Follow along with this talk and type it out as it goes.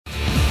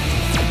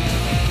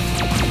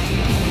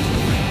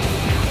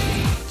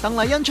鄧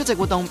麗欣出席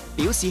活動，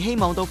表示希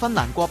望到芬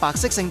蘭過白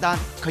色聖誕。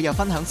佢又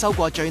分享收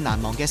過最難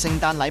忘嘅聖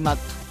誕禮物。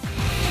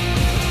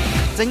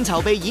正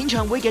籌備演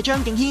唱會嘅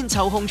張敬軒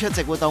抽空出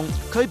席活動，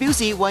佢表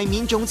示為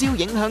免中招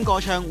影響歌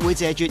唱，會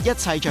謝絕一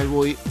切聚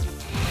會。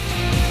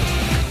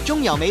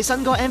鍾柔美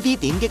新歌 MV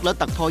點擊率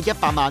突破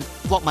100萬，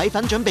國米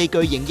粉準備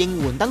巨型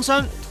應援燈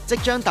箱。即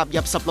將踏入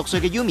16歲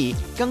嘅 Yumi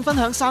更分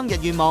享生日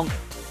願望。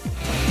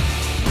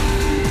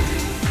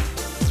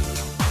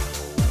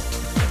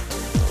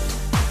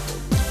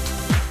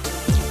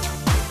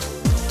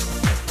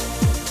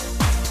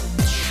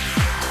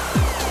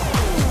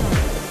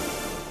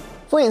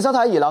歡迎收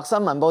睇娛樂新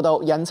聞報道。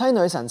人妻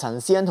女神陳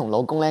思欣同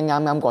老公咧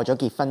啱啱過咗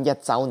結婚1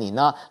週年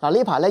啦。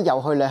呢排咧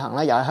又去旅行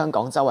咧，又喺香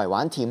港周圍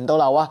玩，甜到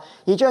流啊！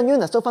而最近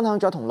Eunice 都分享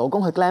咗同老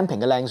公去 glamping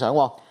嘅靚相。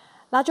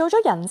做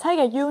咗人妻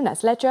嘅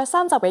Eunice 咧，着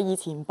衫就比以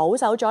前保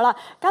守咗啦。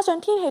加上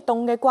天氣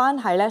凍嘅關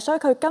係咧，所以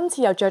佢今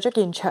次又着咗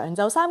件長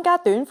袖衫加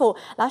短褲。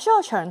所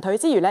有長腿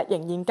之餘咧，仍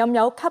然咁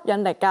有吸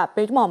引力㗎。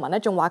俾網民咧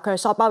仲話佢係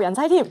索爆人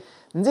妻添。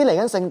唔知嚟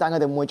緊聖誕佢哋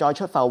會唔會再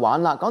出埠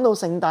玩啦？講到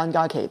聖誕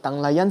假期，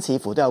鄧麗欣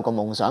似乎都有個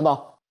夢想噃。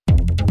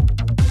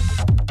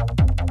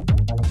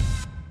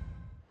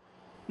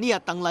呢日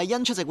鄧麗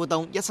欣出席活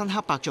動，一身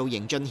黑白造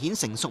型盡顯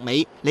成熟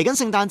美。嚟緊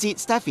聖誕節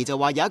 ，Stephy 就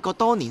話有一個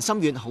多年心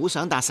願好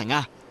想達成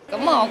啊！咁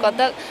我覺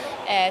得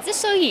即係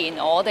雖然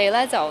我哋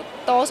咧就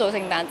多數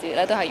聖誕節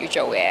咧都係要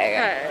做嘢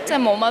嘅，即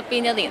係冇乜邊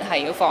一年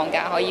係要放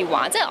假可以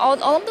玩。即係我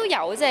諗都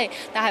有，即係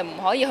但係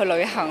唔可以去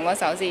旅行咯。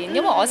首先，因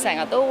為我成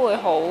日都會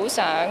好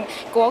想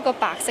過一個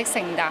白色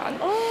聖誕。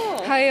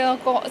係啊，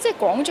即係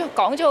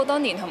講咗好多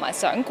年，同埋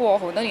想過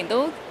好多年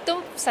都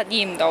實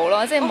現唔到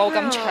咯，即係冇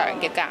咁長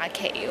嘅假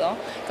期咯。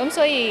咁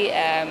所以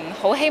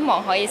好希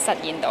望可以實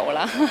現到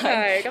啦。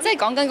即係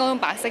講緊嗰種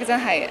白色真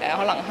係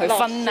可能去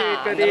芬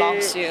蘭落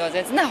雪或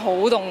者真係好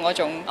凍嗰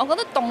種。我覺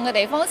得凍嘅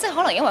地方即係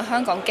可能因為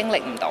香港經歷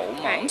唔到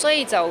嘛，咁所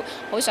以就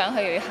好想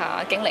去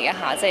下經歷一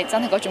下，即係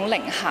真係嗰種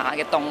零下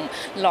嘅凍、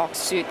落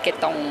雪嘅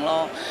凍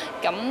咯。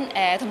咁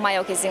同埋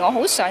尤其是我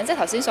好想即係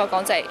頭先所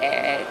講就係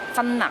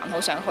芬蘭好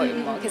想去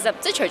嘛。其實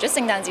即係除咗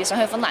聖誕節想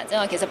去芬蘭之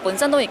外，其實本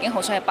身都已經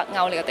好想去北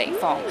歐呢個地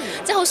方，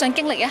即係好想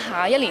經歷一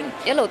下一年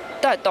一路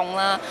都係凍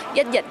啦，一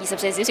日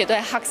24小時都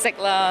係黑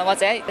色啦，或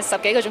者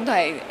10幾個鐘都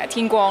係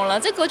天光啦，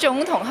即係嗰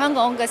種同香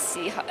港嘅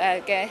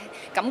嘅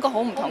感覺好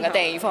唔同嘅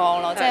地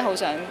方咯，即係好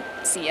想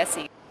試一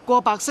試。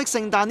過白色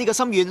聖誕呢個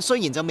心願雖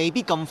然就未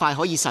必咁快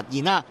可以實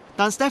現啦，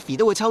但 Stephy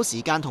都會抽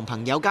時間同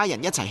朋友家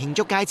人一齊慶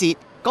祝佳節。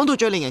講到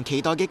最令人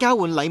期待嘅交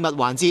換禮物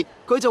環節，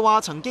佢就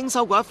話曾經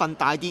收過一份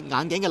大跌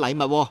眼鏡嘅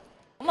禮物。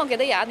咁我記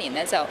得有一年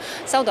咧就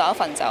收到一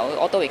份就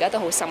我到而家都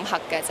好深刻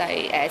嘅，就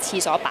係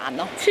廁所板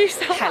咯。廁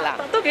所係啦，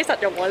都幾實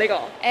用喎呢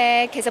個。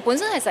其實本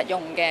身係實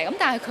用嘅，咁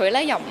但係佢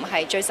咧又唔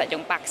係最實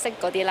用白色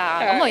嗰啲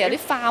啦，咁我有啲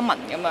花紋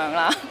咁樣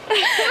啦，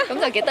咁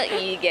就幾得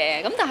意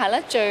嘅。咁但係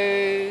咧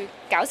最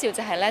搞笑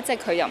就係咧，即係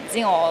佢又唔知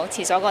我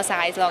廁所個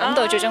size 咯，咁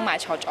到最終買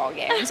錯咗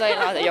嘅，咁所以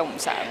我就用唔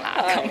上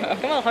啦。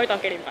咁我可以當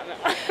紀念品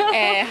啦。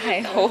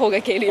係好好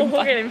嘅紀念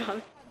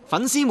品。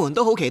粉絲們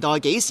都好期待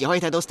幾時可以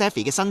睇到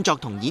Stephy 嘅新作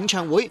同演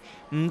唱會，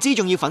唔知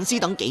仲要粉絲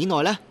等幾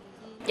耐呢？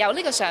有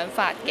呢個想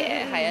法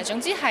嘅，係啊，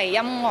總之係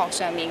音樂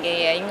上面嘅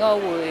嘢應該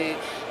會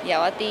有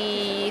一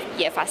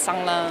啲嘢發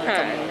生啦。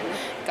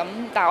咁，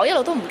但係我一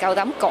路都唔夠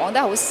膽講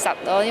得好實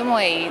咯，因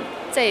為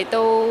即係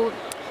都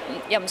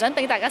又唔想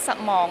俾大家失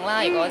望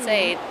啦。如果即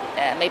係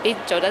未必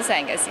做得成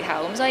嘅時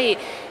候，咁所以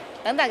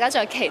等大家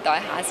再期待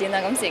下先啦。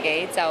咁自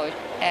己就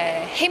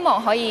希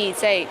望可以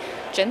即係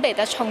準備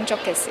得充足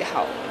嘅時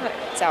候，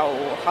就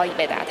可以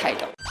俾大家睇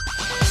到。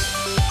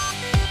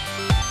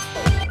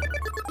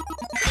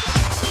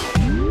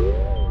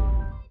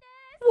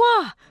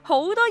哇，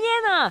好多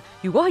yen 啊！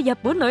如果去日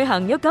本旅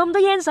行有咁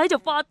多 yen 使就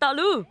發達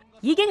咯！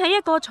已經喺一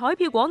個彩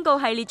票廣告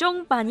系列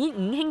中扮演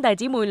5兄弟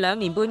姊妹2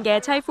年半嘅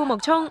妻夫木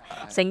聰、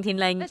成田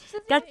玲、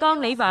吉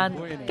江里帆、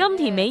金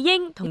田美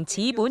英同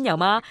此本由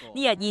馬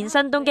呢日現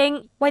身東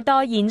京為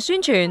代言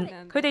宣傳。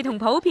佢哋同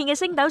普遍嘅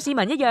星斗市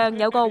民一樣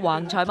有個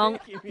橫財夢。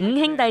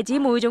5兄弟姊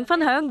妹仲分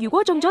享，如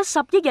果中咗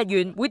10億日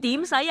元會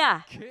點使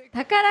啊？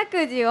寶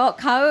くじを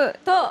買う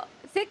と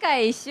世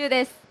界一周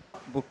です。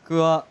僕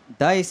は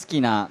大好き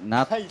な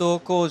納豆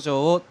工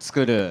場を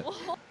作る。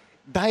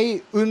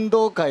大運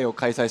動会を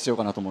開催しよう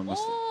かなと思いま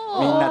す。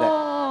みんなで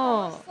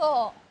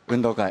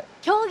運動会。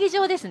競技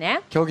場です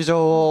ね。競技場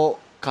を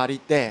借り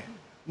て、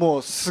も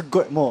うすっ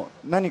ごいも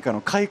う何か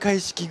の開会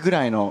式ぐ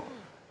らいの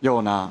よ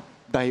うな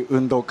大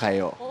運動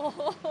会を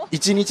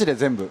1日で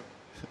全部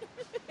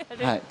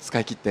はい使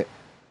い切って、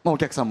お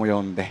客さんも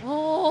呼んで。出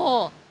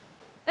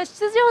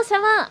場者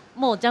は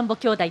もうジャンボ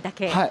兄弟だ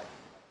け。はい。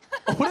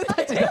俺た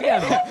ちだけ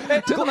や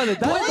の？ちょっと待っ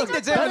て、どうやって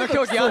全部の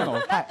競技あるの？な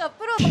んか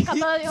プロの方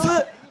を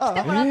来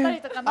てもらった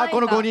りとかないか。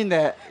この5人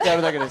でや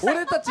るだけです。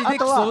俺たちで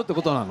競うって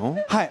ことなの？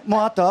はい。も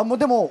うあとはもう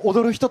でも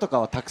踊る人とか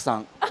はたくさ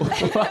ん。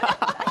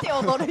何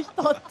踊る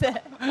人って。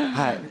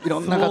はい。いろ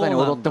んな方に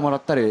踊ってもら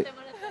ったり、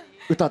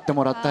歌って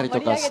もらったりと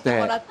かし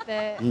て。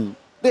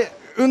で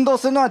運動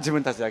するのは自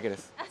分たちだけで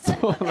す。そ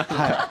うなんだ。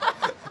はい。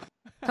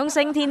同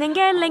成田寧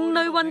嘅另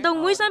類運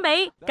動會相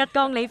比，吉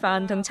岡里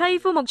帆同妻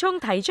夫木聰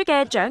提出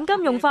嘅獎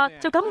金用法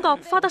就感覺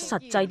花得實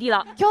際啲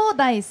啦。兄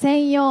弟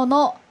専用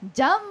の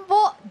ジャンボ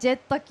ジェッ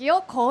ト機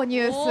を購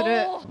入す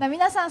る。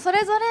皆さんそ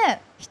れぞれ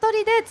一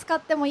人で使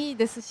ってもいい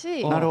です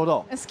し、なるほ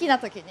ど。好きな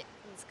時に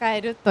使え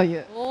るとい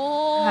う。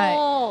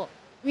は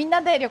い。みん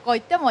なで旅行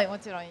行ってもも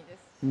ちろんいいで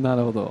す。な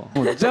るほど。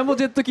もうジャンボ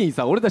ジェット機に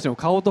さ、俺たちの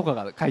顔とか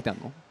が書いてある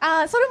の？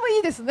ああ、それもい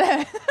いです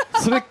ね。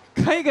それ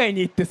海外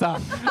に行ってさ、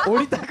降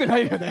りたくな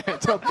いよね。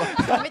ちょっと。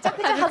めちゃ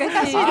くちゃ恥ず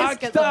かしいです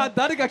けど。来た、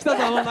誰か来た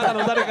ぞ、あの中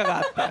の誰かが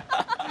って。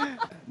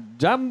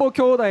ジャンボ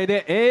兄弟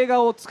で映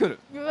画を作る。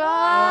う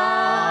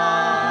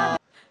わ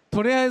ー。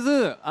とりあえ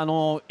ず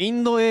イ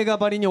ンド映画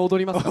ばりに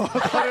踊ります。踊るんで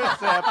す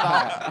よやっ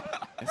ぱ。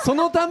そ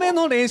のため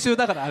の練習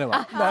だからあれ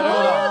は。なるほ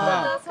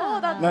ど。そ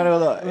うだ。なるほ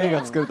ど。映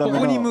画作るための。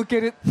ここに向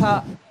け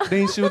た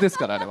練習です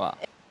からあれは。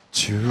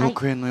10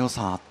億円の予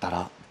算あった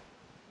ら、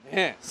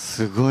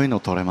すごいの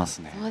撮れます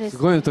ね。す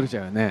ごいの撮れち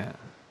ゃうよね。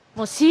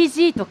もう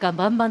CG とか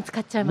バンバン使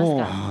っちゃいます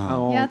か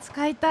ら。いや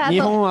使いたい。日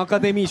本アカ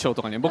デミー賞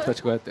とかに僕た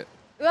ちこうやって。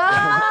うわー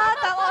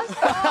楽し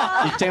そう。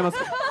行っちゃいます。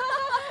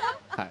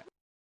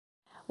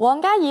王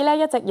嘉爾咧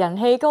一直人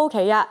氣高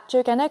企啊！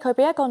最近咧佢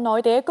俾一個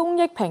內地嘅公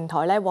益平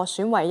台咧獲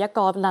選為一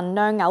個能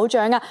量偶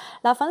像啊！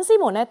嗱，粉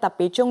絲們咧特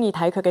別中意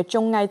睇佢嘅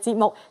綜藝節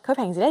目，佢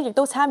平時咧亦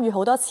都參與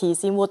好多慈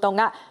善活動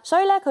啊！所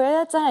以咧佢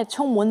咧真係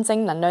充滿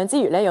正能量之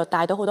餘咧，又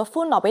帶到好多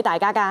歡樂俾大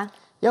家㗎。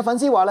有粉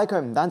絲話咧，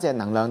佢唔單止係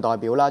能量代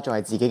表啦，仲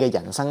係自己嘅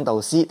人生導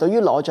師。對於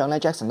攞獎咧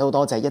 ，Jackson 都好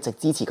多謝一直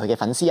支持佢嘅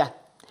粉絲啊！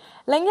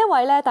另一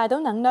位咧帶到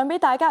能量俾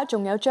大家，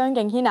仲有張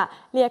敬軒啊！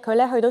呢日佢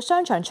咧去到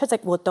商場出席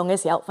活動嘅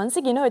時候，粉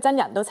絲見到佢真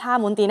人都叉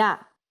滿電啊！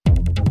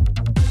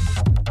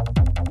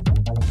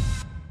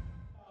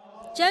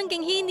張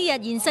敬軒呢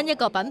日現身一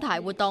個品牌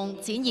活動，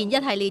展現一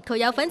系列佢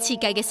有份設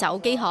計嘅手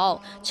機殼，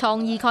創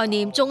意概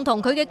念仲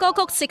同佢嘅歌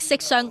曲息息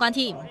相關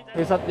添。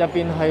其實入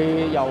邊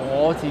係由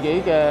我自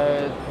己嘅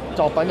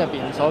作品入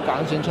邊所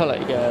揀選出嚟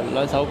嘅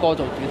2首歌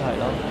做主題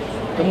啦。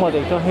咁我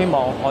哋都希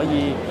望可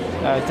以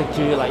藉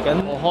住嚟緊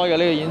我開嘅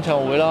呢個演唱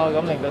會啦，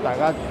咁令到大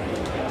家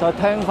再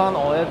聽翻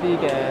我一啲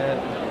嘅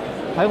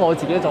喺我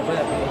自己作品入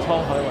邊嘅滄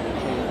海遺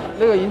珠。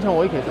呢個演唱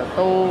會其實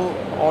都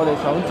我哋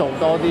想做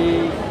多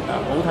啲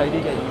好睇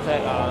啲嘅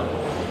effect啊，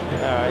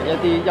一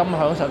啲音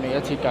響上面嘅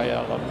設計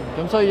啊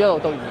咁所以一路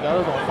到而家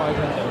都仲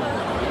fighting 緊。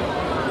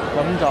咁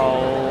就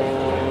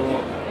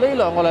呢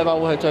2個禮拜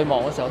會係最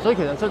忙嘅時候，所以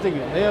其實出席完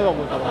呢一個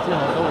活動之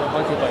後都會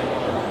開始閉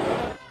關。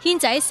軒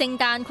仔聖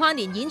誕跨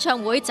年演唱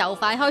會就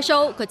快開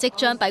show， 佢即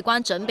將閉關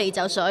準備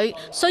就緒。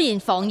雖然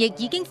防疫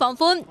已經放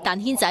寬，但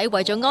軒仔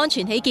為咗安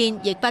全起見，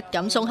亦不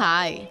敢鬆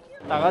懈。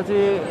大家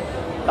知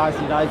大時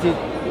大節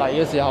嚟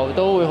嘅時候，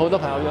都會好多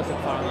朋友約食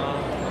飯啊，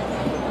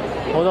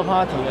好多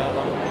party 啊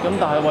咁。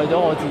但係為咗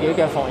我自己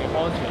嘅防疫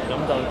安全，咁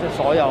就即係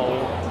所有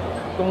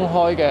公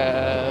開嘅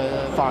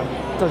飯，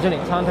就算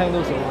連餐廳都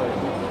少去。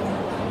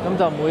咁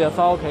就每日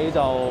返屋企就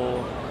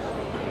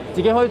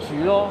自己可以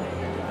煮咯。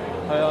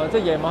係啊，即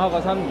係夜晚黑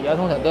嗰餐，而家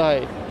通常都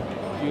係，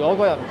如果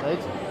嗰日唔使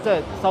即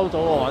係收早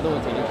嘅話，都會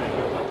自己煮。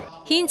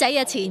軒仔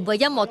日前為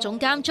音樂總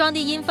監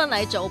Johnny Yin 婚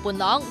禮做伴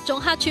郎，仲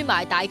客串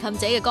埋大妗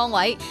姐嘅崗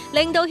位，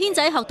令到軒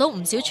仔學到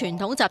唔少傳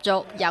統習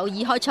俗，有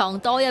意開創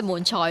多一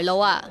門財路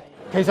啊！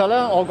其實咧，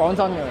我講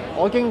真嘅，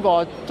我經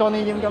過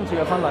Johnny Yin 今次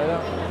嘅婚禮咧，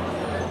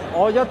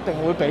我一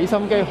定會俾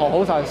心機學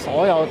好晒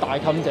所有大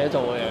妗姐做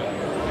嘅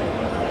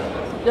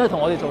嘢，因為同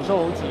我哋做 show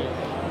好似，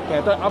其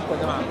實都係 up 嘅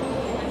啫嘛。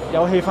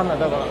有氣氛就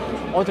得噶啦，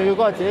我仲要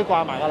嗰日自己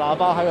掛埋個喇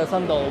叭喺個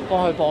身度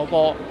幫佢播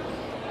歌，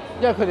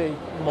因為佢哋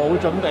冇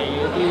準備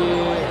嗰啲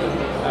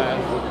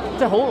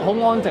即係好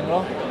安靜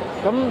咯。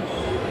咁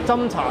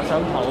斟茶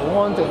上頭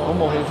好安靜，好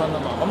冇氣氛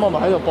啊嘛。咁我咪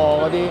喺度播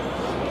嗰啲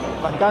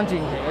民間傳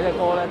奇嗰隻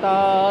歌咧，得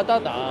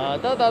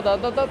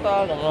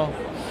咁咯。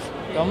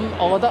咁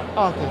我覺得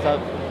啊，其實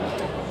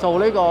做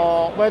呢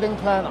個 wedding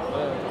planner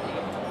咧，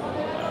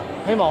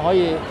希望可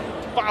以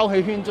包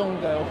起圈中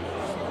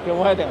嘅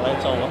wedding 嚟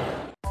做咯。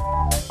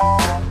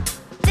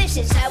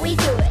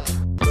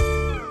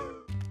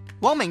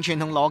汪明荃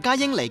同羅家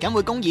英嚟緊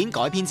會公演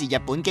改編自日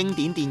本經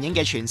典電影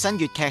嘅全新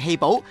粵劇戲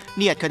寶。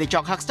呢日佢哋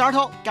作客 Star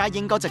Talk， 家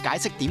英哥就解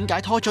釋點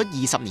解拖咗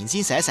20年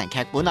先寫成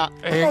劇本啦。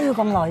點解要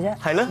咁耐啫？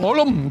係咯，我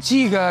都唔知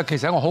㗎。其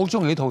實我好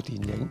中意呢套電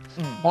影。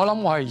我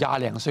諗我係20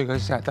零歲嘅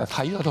時候就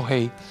睇咗套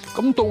戲，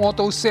咁到我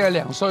到40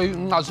零歲、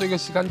50歲嘅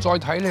時間再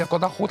睇咧，又覺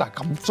得好大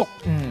感觸。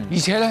而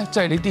且咧，即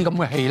係呢啲咁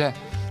嘅戲咧，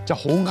就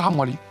好啱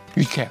我哋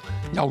粵劇，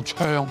又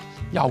唱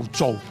又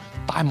做，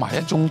帶埋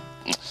一種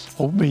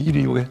好美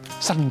妙嘅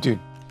身段。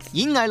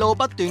演藝路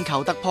不斷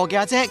求突破嘅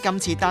阿姐，今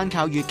次單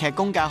靠粵劇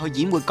功架去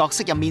演活角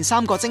色入面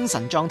3個精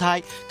神狀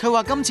態，佢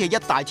話今次係一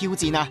大挑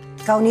戰啊！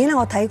舊年咧，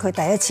我睇佢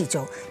第一次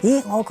做，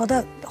咦，我覺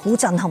得好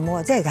震撼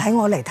喎！即係喺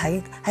我嚟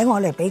睇，喺我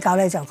嚟比較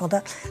咧，就覺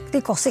得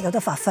啲角色有得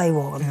發揮喎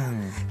咁樣。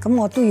咁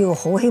我都要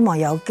好希望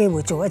有機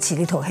會做一次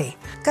呢套戲，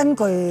根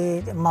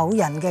據某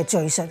人嘅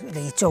敘述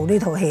嚟做呢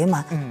套戲啊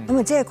嘛。咁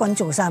啊，即係一個人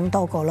做晒咁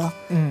多個咯。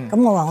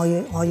咁我話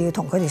我要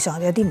同佢哋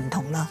上有啲唔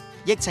同啦。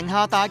疫情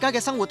下大家嘅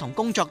生活同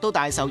工作都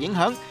大受影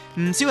響，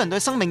唔少人對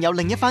生命有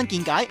另一番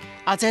見解。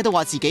阿姐都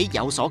話自己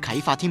有所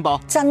啟發添噃，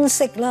珍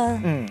惜啦，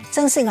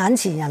珍惜眼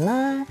前人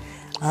啦。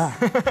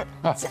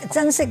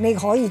珍惜你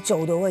可以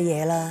做到嘅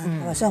嘢啦，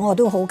所以我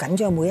都好緊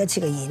張每一次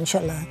嘅演出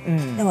啦，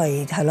因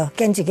為係咯，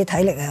驚自己體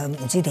力啊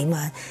唔知點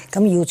啊，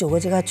咁要做嘅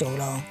即刻做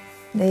咯。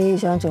你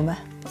想做咩？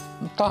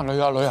得閒去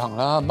下旅行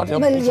啦，乜嘢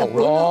都唔做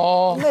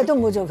咯，咩都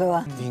唔會做。佢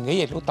話年紀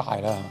亦都大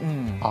啦，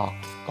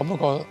咁不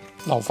過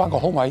留翻個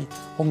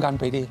空間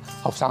俾啲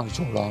後生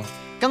去做啦。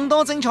更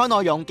多精彩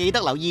內容記得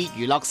留意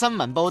娛樂新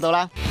聞報道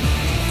啦。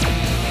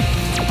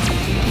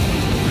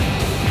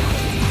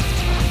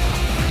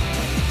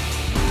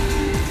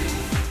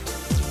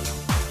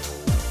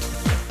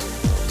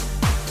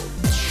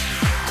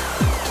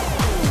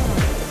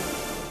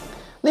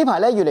呢排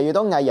咧越嚟越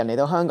多藝人嚟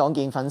到香港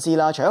見粉絲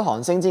啦，除咗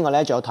韓星之外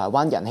咧，仲有台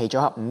灣人氣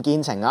組合五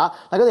堅情啊！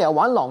嗱，佢哋又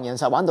玩狼人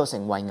殺玩到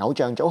成為偶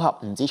像組合，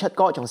唔止出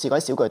歌，仲試過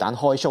喺小巨蛋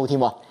開 show 添。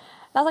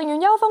嗱，成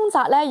員邱鋒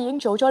澤咧已經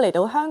早咗嚟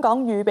到香港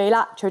預備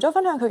啦，除咗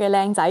分享佢嘅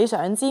靚仔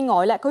相之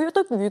外咧，佢亦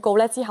都預告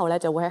咧之後咧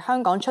就會喺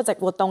香港出席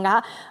活動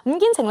啊！五堅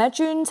情咧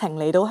專程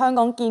嚟到香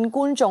港見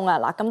觀眾啊！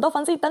嗱，咁多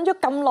粉絲等咗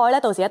咁耐咧，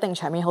到時一定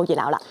場面好熱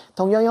鬧啦！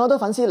同樣有好多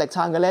粉絲力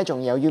撐嘅咧，仲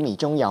有 Yumi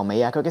中由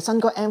美啊！佢嘅新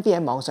歌 MV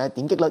喺網上嘅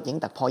點擊率已經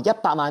突破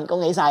100萬，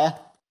恭喜晒啊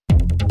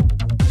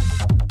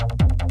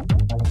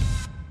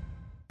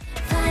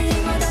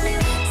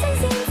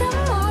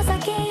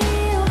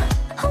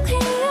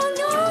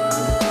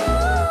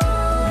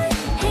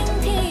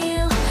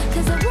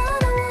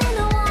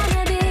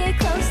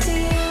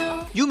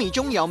！Yumi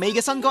中由美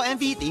嘅新歌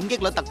MV 點擊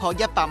率突破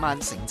100萬，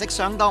成績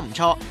相當唔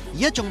錯。而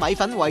一眾米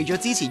粉為咗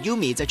支持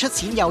Yumi 就出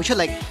錢又出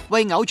力，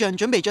為偶像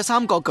準備咗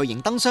3個巨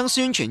型燈箱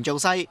宣傳造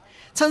勢。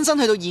親身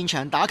去到現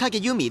場打卡嘅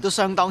Yumi 都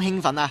相當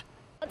興奮啊！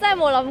我真係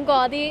冇諗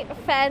過啲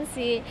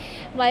fans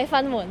米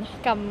粉們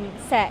咁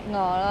錫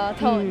我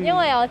咯，因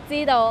為我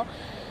知道，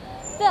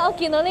即係我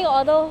見到呢個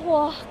我都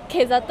哇，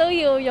其實都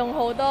要用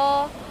好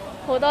多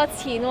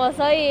錢喎，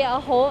所以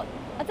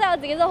即係我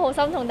自己都好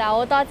心痛，但係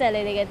好多謝你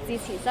哋嘅支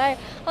持，所以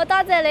好多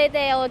謝你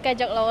哋，我會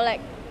繼續努力。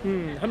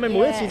係咪每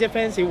一次即係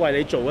fans 為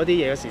你做一啲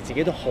嘢嘅時，自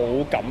己都好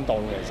感動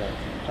嘅？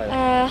其實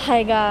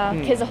係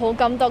㗎，其實好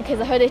感動。其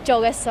實佢哋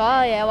做嘅所有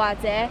嘢，或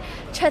者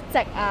出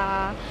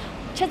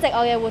席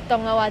我嘅活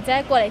動啊，或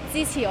者過嚟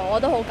支持我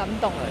都好感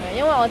動嘅，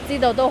因為我知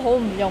道都好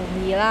唔容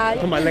易啦。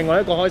同埋另外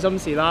一個開心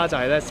事啦，就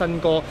係咧新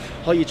歌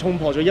可以衝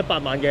破咗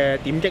100萬嘅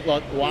點擊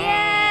率，哇！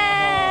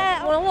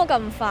冇諗過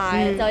咁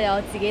快就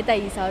有自己第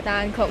2首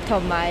單曲，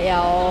同埋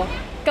有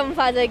咁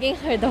快就已經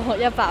去到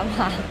100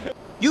萬。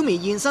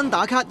Yumi 現身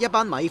打卡，一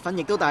班米粉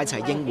亦都帶齊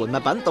應援物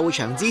品到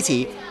場支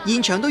持，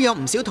現場都有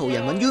唔少途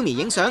人揾 Yumi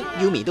影相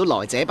 ，Yumi 都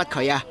來者不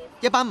拒啊！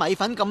一班米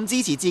粉咁支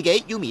持自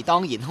己 ，Yumi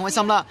當然開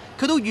心啦。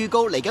佢都預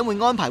告嚟緊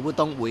會安排活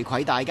動回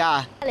饋大家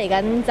啊！嚟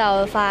緊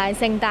就快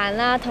聖誕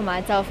啦，同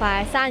埋就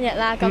快生日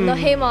啦，咁都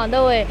希望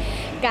都會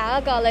搞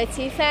一個類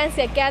似 fans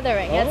嘅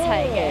gathering 一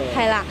齊嘅，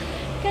係啦。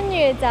跟住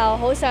就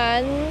好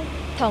想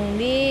同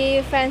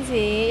啲 fans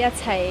一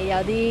齊有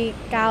啲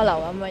交流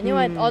咁樣，因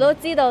為我都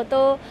知道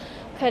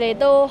佢哋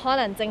都可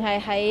能淨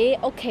係喺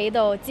屋企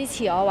度支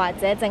持我，或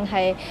者淨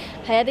係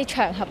喺一啲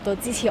場合度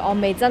支持我，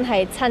未真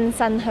係親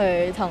身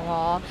去同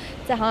我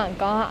即係可能講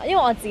下，因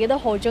為我自己都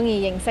好中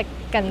意認識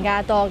更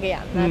加多嘅人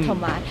啦，同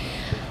埋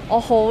我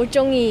好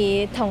中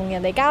意同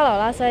人哋交流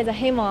啦，所以就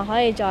希望可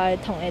以再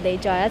同你哋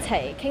再一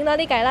齊傾多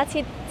啲偈啦，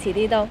遲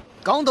啲都。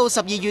講到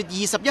12月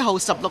21號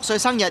16歲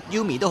生日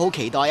 ，Yumi 都好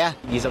期待啊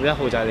！21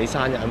號就係你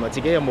生日係咪？自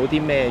己有冇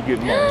啲咩願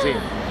望先？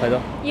係咯。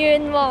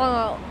願望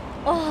啊！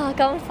哇，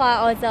咁快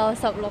我就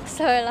16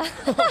歲啦！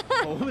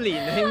好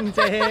年輕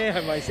啫，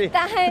係咪先？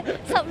但係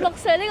16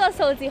歲呢個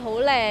數字好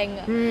靚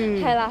啊！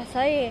係啦，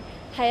所以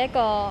係一個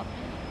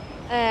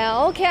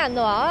我屋企人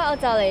就話我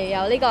就嚟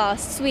有呢個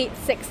Sweet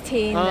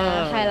 16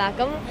啊，係啦，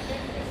咁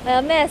我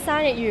有咩生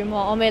日願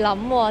望我未諗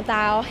喎，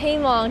但係我希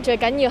望最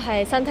緊要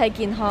係身體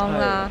健康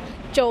啦。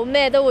做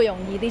咩都會容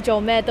易啲，做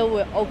咩都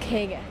會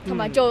OK 嘅，同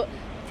埋做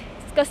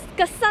個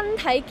身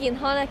體健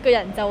康咧，個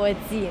人就會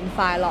自然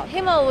快樂。希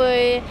望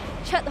會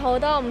出好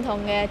多唔同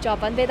嘅作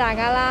品俾大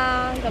家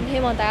啦，咁希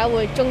望大家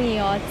會中意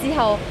我之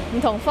後唔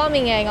同方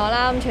面嘅我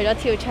啦。咁除咗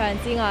跳唱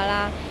之外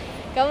啦，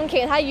咁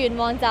其他願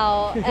望就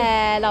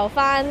留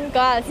翻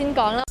嗰日先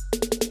講啦。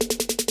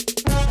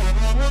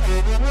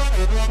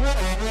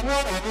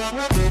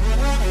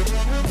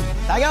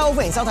大家好，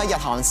歡迎收睇日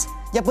韓。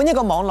日本一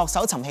個網絡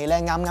搜尋器咧，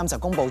啱啱就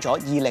公布咗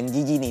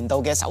2022年度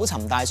嘅搜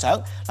尋大賞。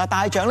嗱，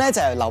大獎咧就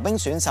係溜冰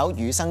選手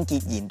羽生結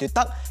弦奪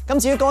得。咁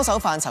至於歌手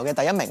範疇嘅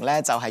第1名咧，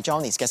就係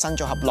Johnny 嘅新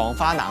組合浪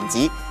花男子，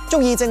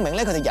足以證明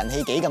咧佢哋人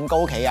氣幾咁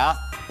高企啊！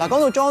嗱，講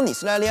到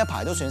Johnny 咧，呢一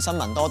排都算新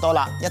聞多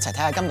啦，一齊睇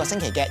下今個星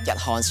期嘅日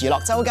韓娛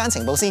樂週間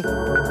情報先。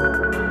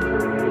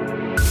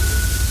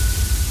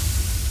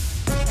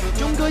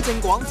中居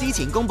正廣之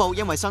前公布，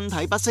因為身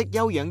體不適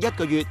休養1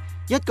個月。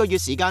1個月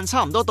時間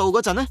差唔多到嗰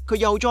陣呢，佢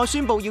又再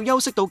宣布要休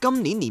息到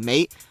今年年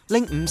尾，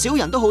令唔少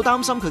人都好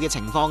擔心佢嘅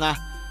情況啊！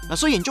嗱，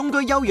雖然中居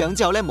休養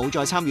之後咧冇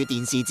再參與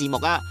電視節目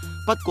啊，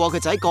不過佢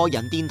就喺個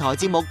人電台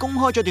節目公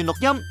開咗段錄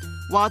音，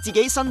話自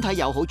己身體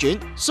有好轉，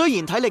雖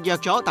然體力弱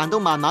咗，但都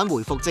慢慢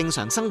回復正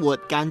常生活，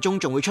間中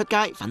仲會出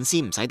街，粉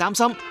絲唔使擔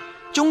心。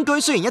中居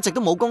雖然一直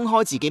都冇公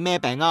開自己咩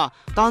病啊，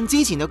但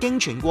之前就經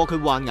傳過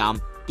佢患癌，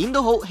點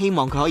都好，希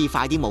望佢可以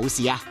快啲冇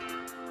事啊！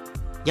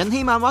人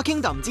氣漫畫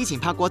Kingdom 之前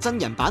拍過真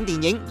人版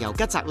電影，由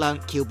吉澤亮、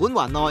橋本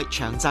環奈、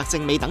長澤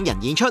正美等人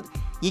演出，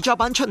而作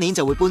品出年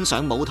就會搬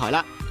上舞台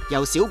啦，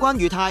由小關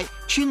裕太、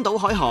川島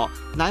海荷、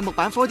乃木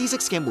坂46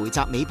嘅梅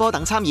澤美波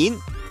等參演。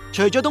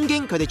除咗東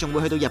京，佢哋仲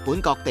會去到日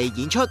本各地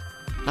演出。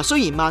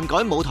雖然漫改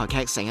舞台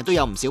劇成日都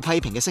有唔少批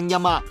評嘅聲音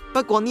啊，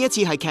不過呢一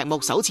次係劇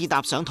目首次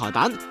踏上台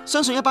版，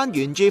相信一班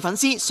原著粉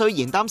絲雖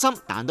然擔心，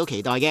但都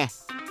期待嘅。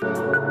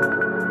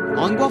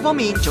韓國方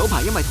面，早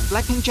排因為同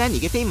Blackpink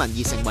Jennie 嘅緋聞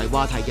而成為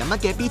話題人物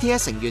嘅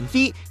BTS 成員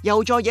V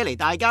又再惹嚟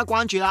大家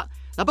關注啦。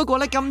不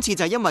過今次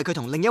就係因為佢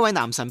同另一位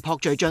男神朴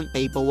敘俊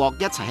被捕獲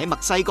一齊喺墨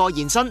西哥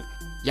現身，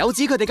有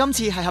指佢哋今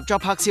次係合作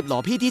拍攝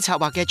羅 PD 策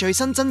劃嘅最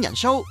新真人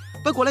show，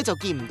 不過就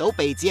見唔到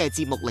被指係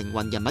節目靈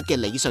魂人物嘅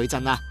李瑞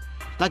鎮啊。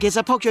其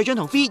實朴敘俊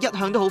同 V 一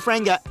向都好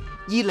friend 嘅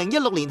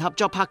，2016年合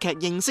作拍劇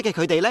認識嘅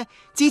佢哋呢，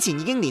之前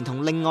已經連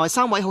同另外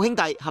3位好兄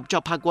弟合作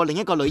拍過另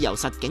一個旅遊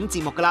實景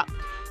節目噶啦。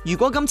如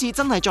果今次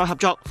真係再合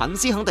作，粉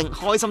絲肯定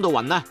開心到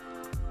暈啊！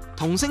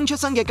童星出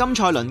身嘅金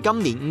賽綸今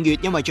年5月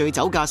因為醉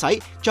酒駕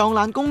駛撞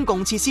爛公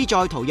共設施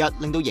再逃逸，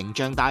令到形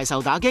象大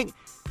受打擊。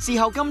事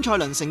後金賽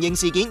綸承認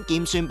事件，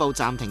兼宣布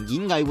暫停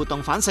演藝活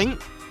動反省。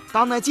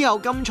但係之後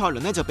金賽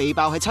綸就被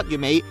爆喺7月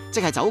尾，即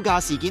係酒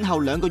駕事件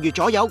後2個月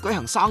左右舉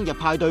行生日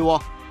派對，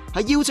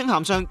喺邀請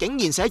函上竟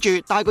然寫住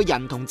帶個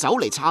人同酒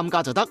嚟參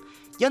加就得，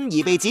因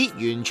而被指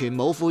完全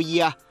冇悔意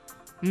啊！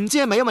唔知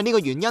係咪因為呢個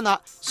原因啊？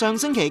上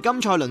星期金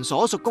賽綸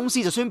所屬公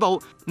司就宣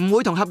布唔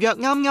會同合約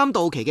啱啱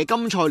到期嘅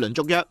金賽綸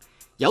續約。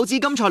有指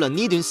金賽綸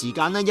呢段時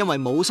間因為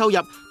冇收入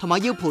同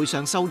埋要賠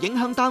償受影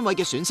響單位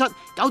嘅損失，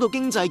搞到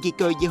經濟拮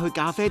據，要去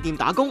咖啡店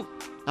打工。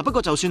不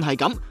過就算係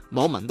咁，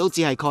網民都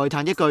只係慨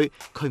嘆一句：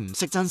佢唔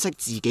識珍惜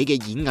自己嘅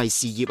演藝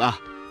事業啊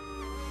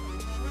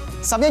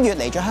！11月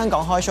嚟咗香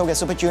港開 show 嘅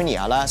Super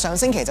Junior 啦，上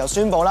星期就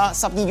宣布啦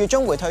，12月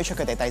中會推出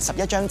佢哋第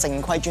11張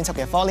正規專輯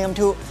嘅 Volume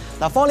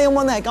 2。Volume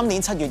 1係今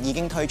年7月已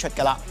經推出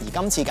㗎啦，而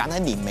今次揀喺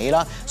年尾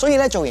啦，所以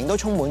造型都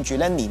充滿住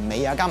年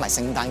尾啊，加埋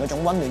聖誕嗰種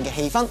溫暖嘅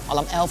氣氛，我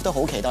諗 Elf 都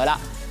好期待啦。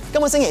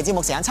今個星期節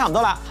目時間差唔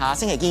多啦，下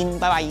星期見，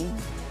拜拜。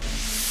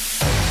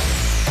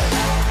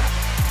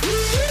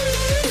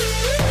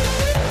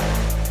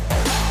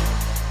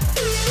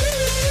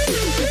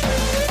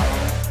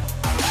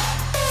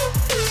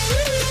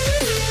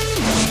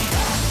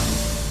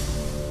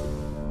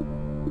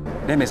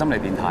你係咪心理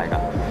變態㗎？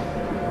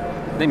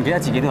你唔記得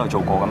自己都有做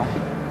過嘅咩？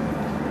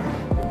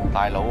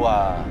大佬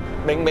啊，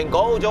明明講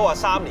好咗話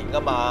3年㗎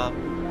嘛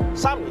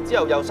，3年之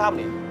後又3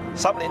年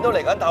，10年都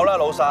嚟緊頭啦，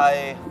老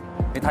細。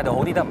你態度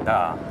好啲得唔得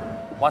啊？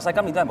話晒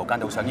今年都係無間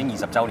道上映20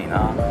週年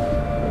啦。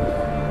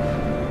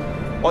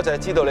我就係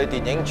知道你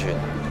電影傳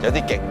有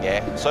啲勁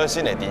嘢，所以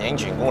先嚟電影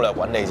傳攻略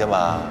揾你啫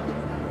嘛。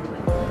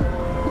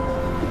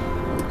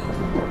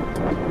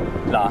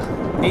嗱，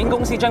電影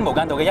公司將無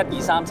間道嘅1、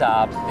2、3集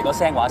嚟個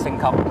聲畫升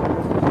級，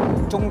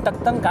仲特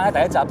登揀喺第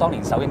1集當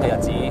年首映嘅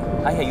日子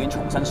喺戲院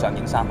重新上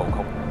映3部曲，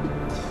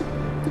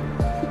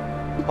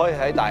可以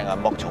喺大銀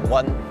幕重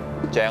溫，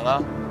正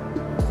啊！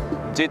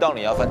唔知當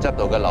年有份執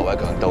導嘅劉偉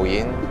強導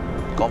演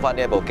講翻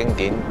呢一部經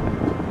典，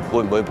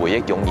會唔會回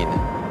憶湧現啊？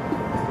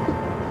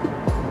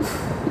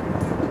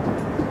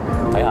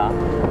睇下。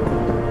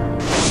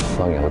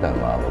當然好多人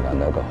話無間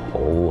道有一個好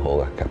好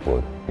嘅劇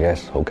本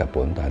 ，yes 好劇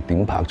本，但係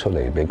點拍出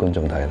嚟俾觀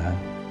眾睇咧？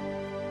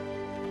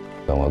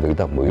我記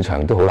得每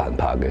場都好難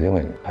拍嘅，因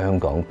為香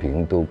港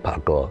片都拍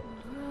過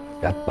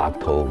100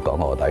套講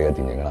臥底嘅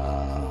電影啦。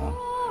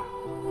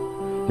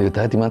你要睇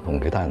下點樣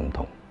同其他人唔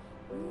同，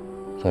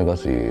所以嗰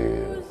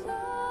時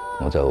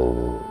我就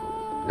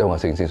因為我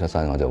攝影師出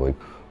身，我就會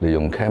利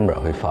用 camera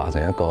去化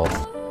成一個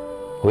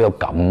好有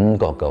感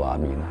覺嘅畫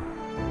面。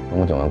咁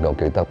我仲有夠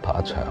記得拍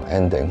一場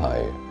ending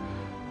係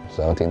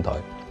上咗天台，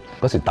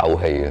嗰時鬥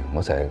氣嘅，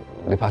我成日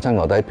你拍親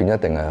臥底片一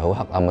定係好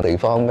黑暗嘅地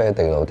方，咩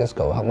地牢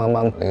disco 黑掹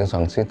掹，你嘅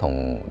上司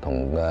同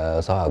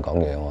嘅手下講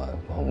嘢，我話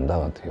我唔得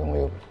啊，我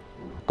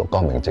要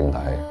光明正大，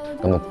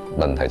咁啊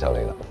問題就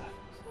嚟啦。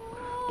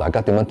大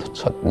家點樣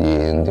出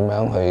現？點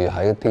樣去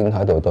喺天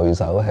台度對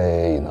手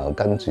戲？然後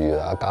跟住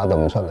加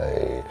棟出嚟，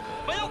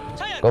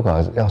嗰個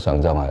一個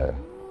上晝係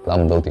諗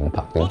唔到點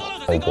拍點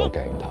飛個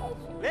鏡頭。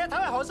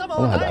咁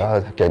係大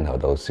家鏡頭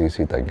度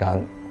試，突然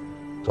間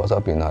左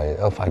手邊係一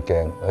塊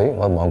鏡，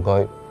我望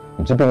佢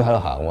唔知邊個喺度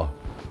行喎，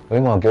我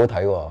話幾好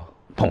睇喎，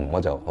砰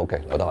我就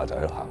OK，劉德華就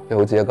喺度行，即係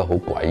好似一個好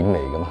鬼魅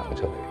咁行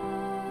出嚟。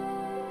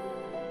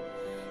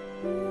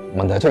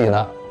問題出現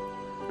啦，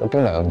究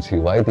竟梁朝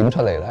偉點出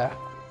嚟咧？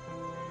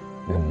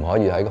你唔可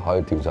以喺個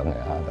海跳上嚟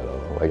啊，大佬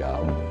喂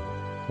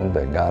咁突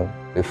然間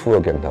你呼個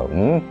鏡頭，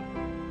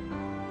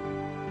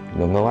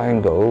用個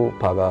angle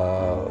拍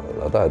個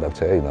劉德華特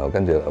寫，然後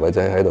跟住偉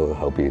仔喺度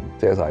後邊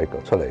遮晒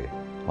出嚟，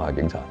我係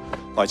警察。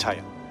我係差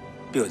人，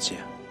邊度知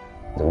啊？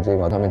總之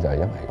我後尾就係因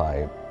為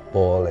塊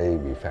玻璃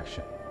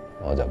reflection，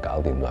 我就搞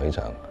掂咗呢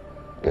場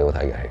幾好睇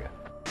嘅戲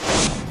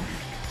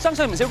嘅。相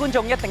信唔少觀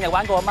眾一定有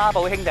玩過孖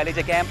寶兄弟呢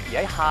隻 game，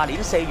 而喺下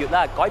年4月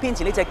啦，改編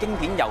自呢隻經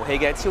典遊戲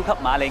嘅超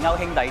級馬里歐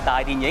兄弟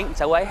大電影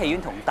就會喺戲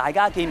院同大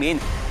家見面。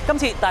今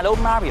次大佬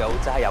Mario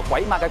就係由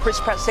鬼馬嘅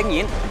Chris Pratt 聲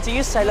演，至於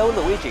細佬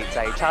Luigi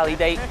就係 Charlie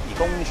Day， 而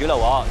公主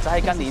路就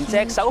係近年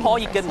炙手可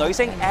熱嘅女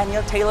星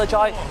Anya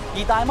Taylor-Joy，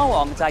 而大魔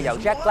王就係由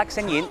Jack Black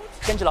聲演。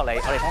跟住落嚟，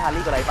我哋睇下呢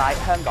個禮拜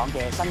香港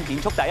嘅新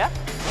片速遞啊！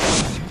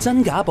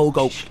真假佈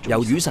局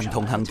由與神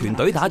同行團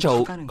隊打造，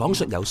講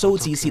述由蘇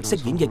志燮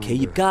飾演嘅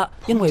企業家，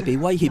因為被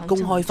威脅公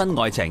開婚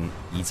外情，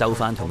而就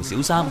範同小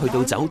三去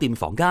到酒店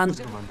房間，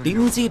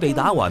點知被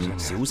打暈，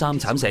小三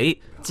慘死，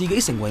自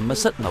己成為密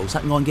室謀殺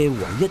案嘅唯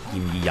一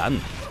嫌疑人，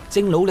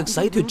正努力洗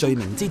脫罪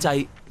名之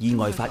際，意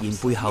外發現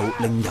背後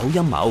另有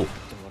陰謀。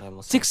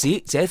即使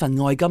這份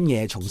愛今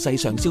夜從世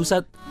上消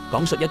失，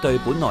講述一對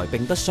本來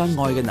並不相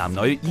愛嘅男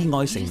女意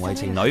外成為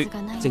情侶，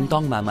正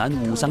當慢慢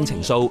互生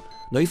情愫，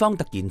女方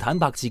突然坦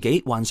白自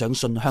己患上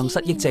順向失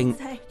憶症，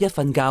一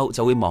瞓覺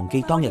就會忘記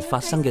當日發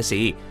生嘅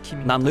事。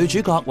男女主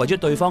角為咗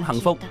對方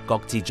幸福，各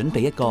自準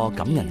備一個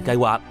感人計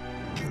劃。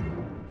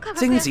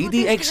貞子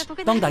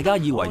DX， 當大家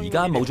以為而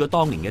家冇咗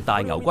當年嘅大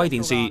牛龜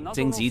電視，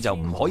貞子就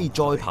唔可以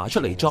再爬出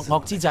嚟作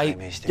惡之際，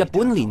日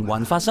本連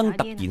環發生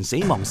突然死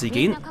亡事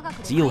件，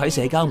只要喺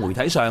社交媒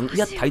體上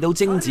一睇到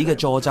貞子嘅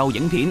詛咒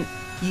影片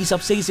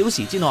，24小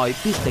時之內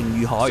必定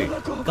遇害。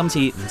今次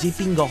唔知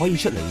邊個可以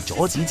出嚟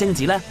阻止貞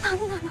子呢？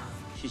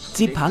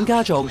接棒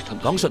家族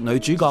講述女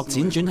主角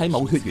輾轉喺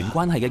冇血緣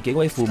關係嘅幾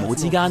位父母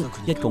之間，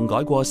一共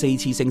改過4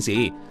次姓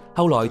氏，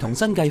後來同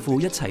新繼父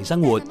一齊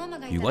生活。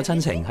如果親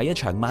情係一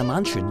場慢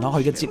慢傳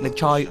落去嘅接力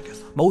賽，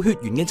冇血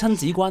緣嘅親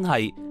子關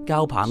係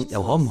交棒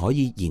又可唔可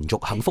以延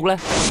續幸福呢？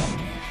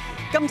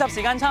今集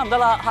時間差唔多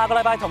啦，下個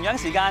禮拜同樣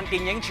時間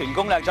電影全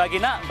攻略再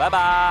見啦，拜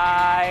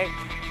拜。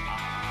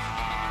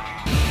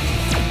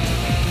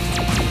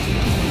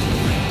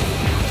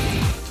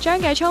張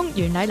繼聰、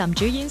袁澧林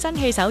主演新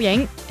戲首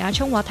映，阿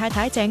聰獲太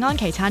太謝安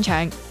琪撐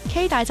場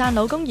 ，K 大讚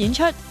老公演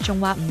出，仲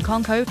話唔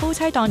抗拒夫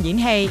妻檔演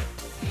戲。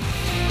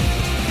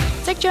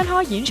即將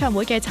開演唱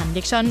會嘅陳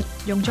奕迅，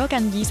用咗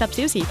近20小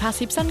時拍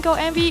攝新歌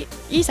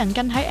MV，Eason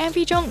更喺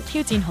MV 中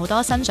挑戰好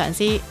多新嘗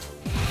試。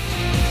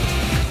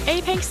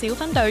A-Pink 小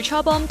分隊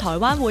初幫台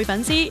灣會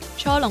粉絲，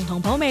初龍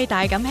同普美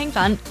大感興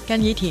奮，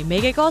更以甜美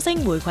嘅歌聲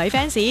回饋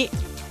fans。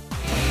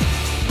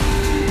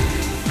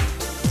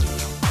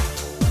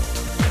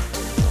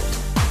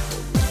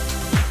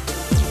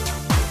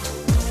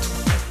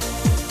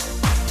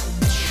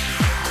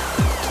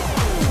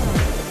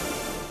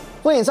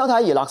歡迎收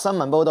睇娛樂新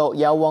聞報道，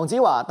由黃子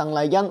華、鄧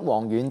麗欣、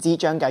黃婉之、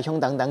張繼聰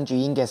等等主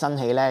演嘅新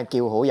戲咧，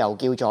叫好又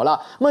叫座啦。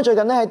咁啊，最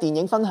近咧喺電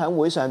影分享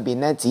會上邊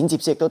咧，剪接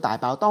師亦都大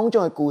爆當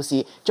中嘅故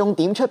事，仲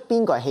點出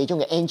邊個係戲中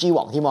嘅 NG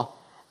王添。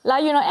嗱，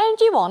原來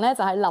NG 王咧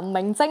就係林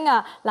明禎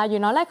啊！嗱，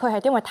原來咧佢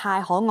係因為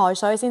太可愛，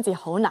所以先至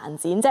好難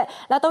剪啫。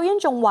嗱，導演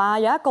仲話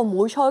有一個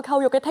梅菜扣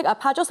肉嘅 take 啊，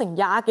拍咗成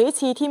20幾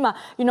次添啊！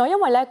原來因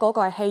為咧嗰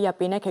個係戲入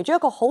邊咧其中一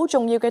個好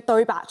重要嘅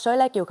對白，所以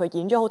咧叫佢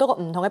演咗好多個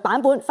唔同嘅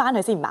版本，翻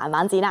去先慢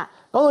慢剪啊！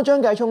講到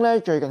張繼聰咧，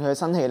最近佢嘅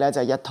新戲咧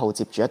就係一套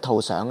接住一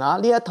套上啊！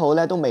呢一套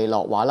咧都未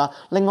落畫啦，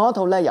另外一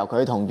套咧由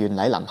佢同袁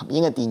澧林合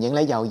演嘅電影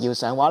咧又要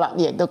上畫啦，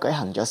呢亦都舉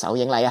行咗首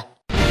映禮啊！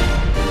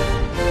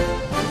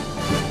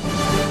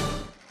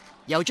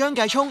由張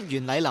繼聰、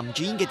袁澧林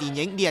主演嘅電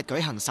影呢日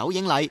舉行首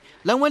映禮，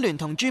兩位聯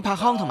同朱柏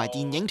康同埋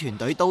電影團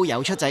隊都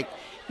有出席。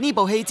呢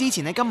部戲之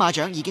前喺金馬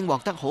獎已經獲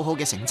得好好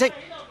嘅成績，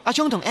阿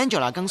聰同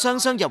Angela 更雙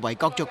雙入圍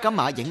角逐金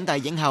馬影帝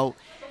影后。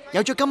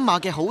有咗金馬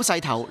嘅好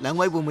勢頭，兩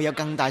位會唔會有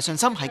更大信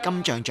心喺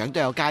金像獎都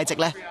有佳績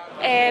呢？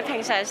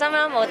平常心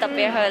啦，冇特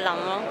別去諗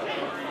咯。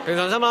平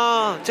常心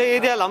啦，即係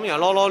呢啲一諗完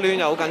囉囉攣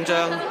又好緊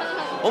張，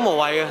好無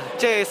謂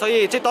嘅。所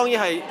以當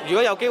然係，如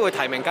果有機會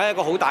提名，梗係一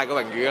個好大嘅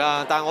榮譽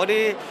啦。但係我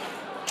啲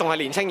仲係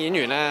年青演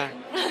員咧，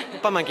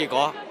不問結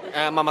果，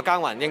默默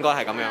耕耘應該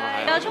係咁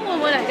樣。阿聰會唔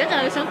會嚟緊就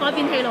係想改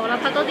變戲路啦，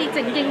拍多啲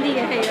正經啲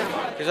嘅戲啊？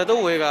其實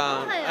都會㗎，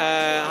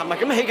係咪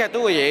咁喜劇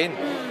都會演，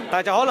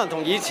但係就可能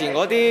同以前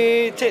嗰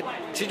啲即係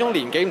始終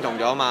年紀唔同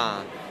咗嘛，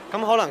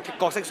咁可能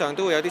角色上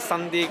都會有啲新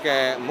啲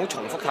嘅，唔好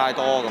重複太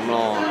多咁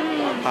咯。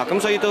咁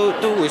所以都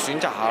會選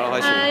擇下咯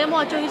開始。有冇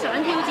話最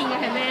想挑戰嘅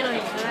係咩類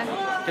型嘅咧？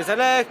其實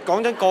咧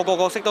講真，個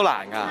角色都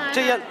難㗎，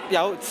即係一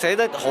有寫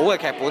得好嘅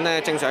劇本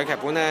咧，正常嘅劇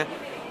本咧。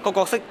個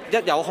角色一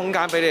有空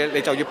間俾你，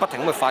你就要不停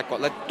咁去發掘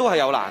咧，都係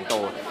有難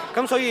度。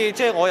咁所以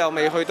即係我又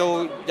未去到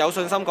有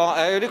信心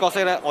講，有啲角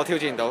色咧我挑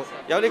戰到，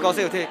有啲角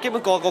色要挑戰，基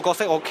本個角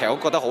色我其實我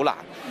覺得好難。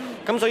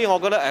咁所以我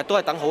覺得都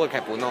係等好嘅劇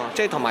本咯，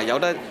即係同埋有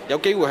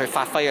機會去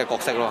發揮嘅角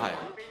色咯，係。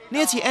呢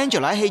一次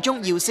Angela 喺戲中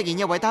要飾演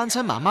一位單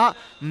親媽媽，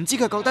唔知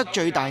佢覺得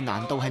最大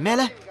難度係咩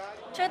呢？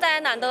最大嘅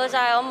難度就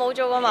係我冇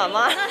做過媽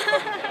媽，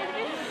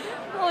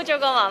冇做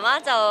過媽媽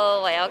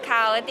就唯有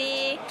靠一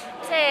啲。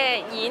即即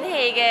係演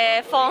戲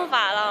嘅方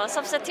法啦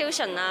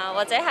 ，substitution 啊，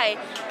或者係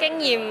經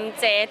驗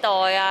借代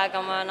啊咁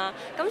樣啦。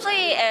咁所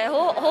以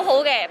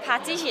好嘅，拍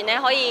之前咧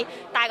可以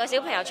帶個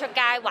小朋友出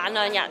街玩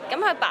2日，咁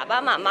佢爸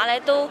爸媽媽咧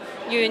都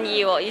願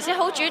意喎，而且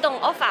好主動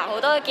offer 好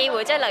多嘅機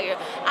會，即係例如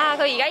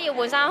佢而家要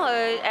換衫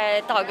去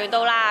跆拳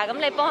道啦，咁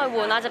你幫佢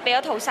換啊，就俾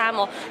咗套衫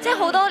我，即係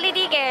好多呢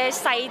啲嘅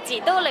細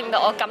節都令到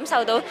我感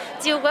受到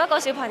照顧一個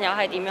小朋友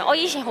係點樣。我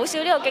以前好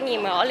少呢個經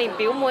驗嘅，我連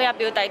表妹啊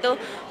表弟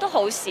都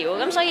好少，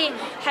咁所以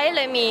喺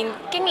裡面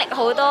經歷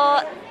好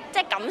多，即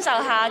係感受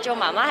下做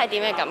媽媽係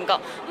點嘅感覺。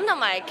咁同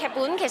埋劇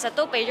本其實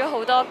都俾咗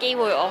好多機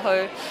會我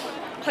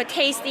去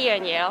taste 呢樣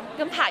嘢咯。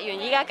咁拍完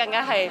依家更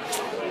加係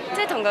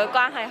即係同佢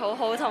關係好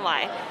好，同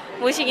埋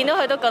每次見到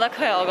佢都覺得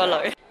佢係我個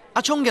女。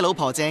阿聰嘅老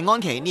婆謝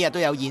安琪呢日都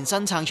有現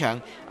身撐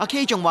場。阿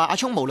K 仲話：阿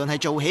聰無論係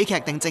做喜劇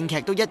定正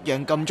劇都一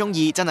樣咁中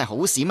意，真係好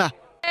閃啊！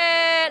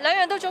兩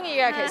樣都中意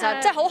嘅，其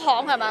實即係好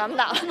行係咪咁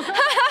答？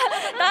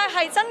但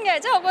係真嘅，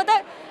即係我覺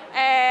得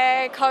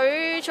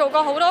佢做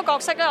過好多角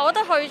色啦。我覺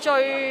得佢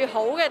最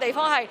好嘅地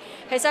方係，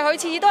其實佢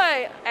次次都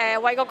係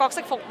為個角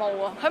色服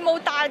務啊。佢冇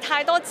帶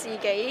太多自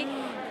己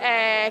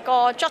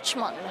個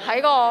judgment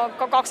喺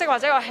個角色或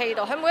者個戲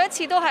度。佢每一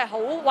次都係好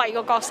為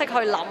個角色去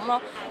諗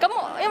咯。咁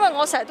因為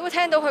我成日都會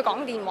聽到佢講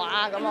電話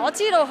啊咁啊，我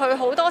知道佢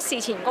好多事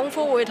前功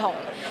夫會同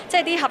即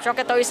係啲合作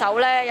嘅對手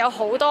咧有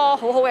好多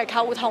好好嘅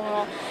溝通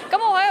咯。咁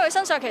我喺佢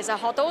身上其實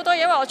學到好多嘢，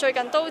因為我最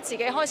近都自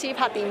己開始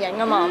拍電影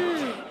啊嘛。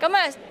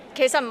咁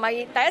其實唔係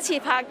第一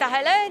次拍，但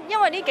係咧因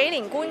為呢幾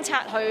年觀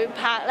察佢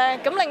拍咧，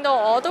咁令到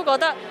我都覺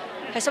得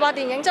其實拍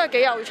電影真係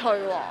幾有趣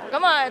喎。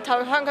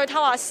咁向佢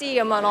偷下師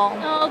咁樣咯。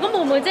咁會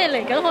唔會即係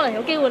嚟緊可能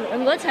有機會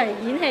兩個一齊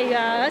演戲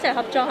㗎，一齊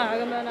合作下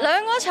咁樣咧？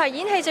兩個一齊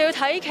演戲就要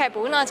睇劇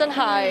本啦，真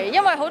係，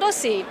因為好多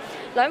時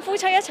兩夫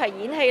妻一齊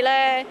演戲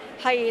咧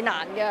係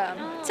難嘅，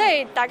即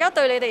係大家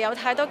對你哋有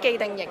太多既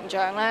定形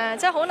象咧，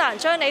即係好難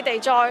將你哋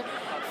再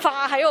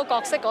化喺個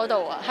角色嗰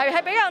度啊，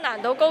係比較難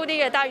度高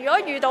啲嘅。但係如果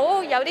遇到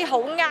有啲好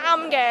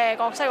啱嘅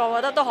角色，我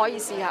覺得都可以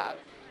試下。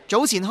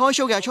早前開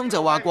show 嘅阿聰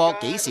就話過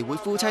幾時會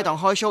夫妻檔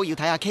開 show 要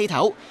睇下 K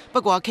頭，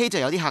不過阿 K 就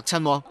有啲嚇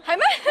親喎。係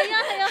咩？係啊，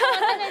我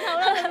睇你頭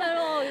啦咁樣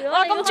喎。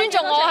哇，咁尊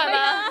重我係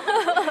嘛？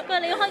佢話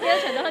你要開幾多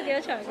場就開幾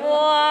多場。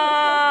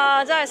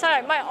哇，真係犀利！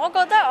唔係，我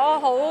覺得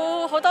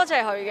我好多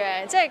謝佢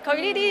嘅，即係佢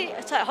呢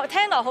啲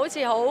聽落好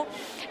似好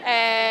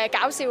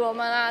搞笑咁樣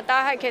啦，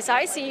但係其實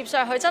喺事業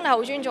上佢真係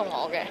好尊重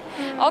我嘅。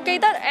我記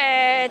得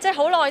即係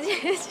好耐之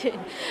前，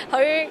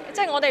佢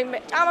即係我哋啱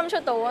啱出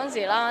道嗰陣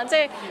時啦，即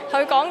係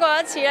佢講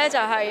過一次咧，就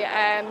係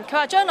佢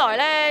話將來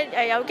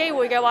咧有機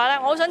會嘅話咧，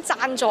我好想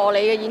贊助你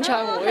嘅演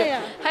唱會。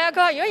係啊，佢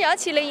話如果有一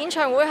次你演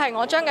唱會係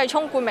我張繼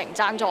聰冠名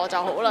贊助就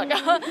好啦。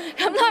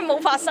咁都係冇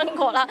發生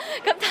過啦。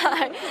咁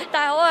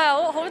但係我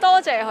係好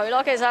多謝佢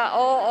咯。其實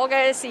我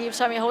嘅事業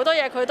上面好多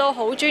嘢佢都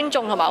好尊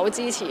重同埋好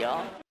支持咯。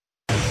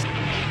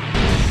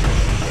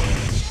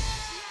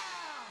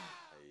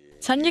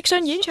陳奕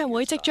迅演唱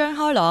會即將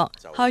開鑼，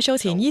開 show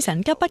前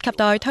Eason 急不及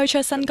待推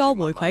出新歌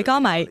回饋歌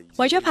迷。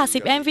為咗拍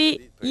攝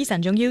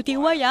MV，Eason 仲要吊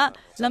威也，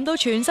淋到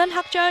全身黑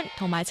漿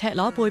同埋赤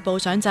裸背部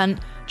上陣，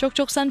足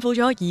足辛苦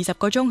咗20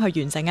個鐘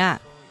去完成啊！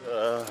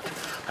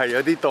係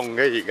有啲凍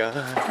嘅而家，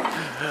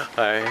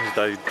係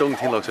但係冬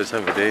天落出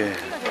辛苦啲。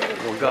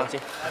黃家先，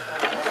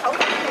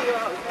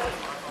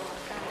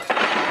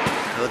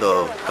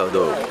溝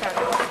到。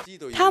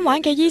貪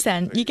玩嘅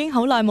Eason 已經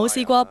好耐冇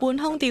試過半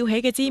空吊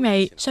起嘅滋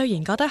味，雖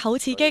然覺得好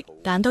刺激，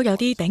但都有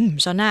啲頂唔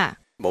順啊！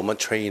冇乜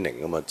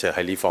training 啊嘛，即係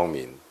喺呢方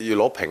面要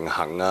攞平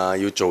衡啊，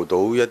要做到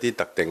一啲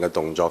特定嘅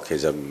動作，其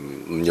實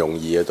唔容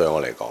易啊，對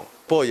我嚟講。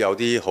不過有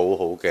啲好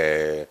好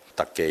嘅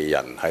特技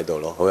人喺度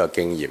咯，好有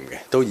經驗嘅，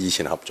都以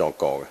前合作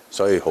過嘅，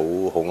所以好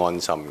安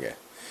心嘅。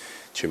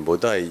全部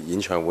都係演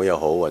唱會又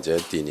好，或者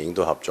電影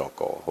都合作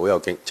過，好有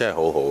經，真係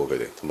好好佢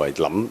哋，同埋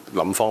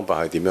諗方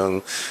法係點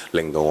樣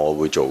令到我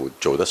會做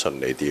得順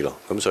利啲咯。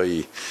咁所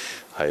以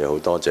係好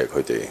多謝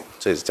佢哋，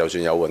即係就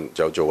算有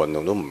做運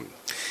動都唔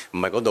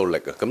係嗰度力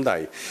啊。咁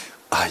但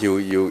係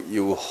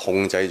要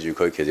控制住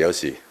佢，其實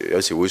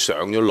有時會上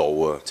咗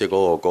腦啊，即係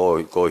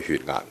嗰個血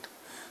壓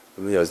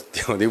咁有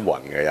啲暈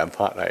嘅有一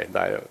part 係，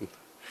但係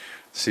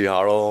試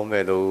下咯，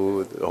咩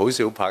都好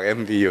少拍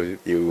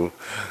MV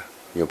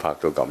要拍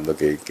到咁都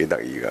幾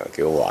得意㗎，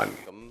幾好玩。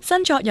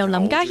新作由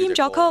林家謙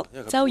作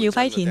曲，周耀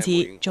輝填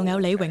詞，仲有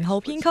李榮浩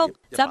編曲，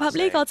集合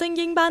呢個精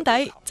英班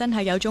底，真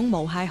係有種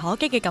無懈可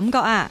擊嘅感覺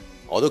啊！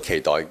我都期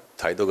待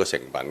睇到個成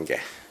品嘅。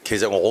其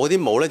實我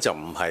啲舞呢，就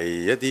唔係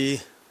一啲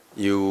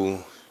要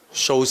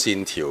show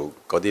線條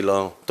嗰啲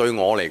咯。對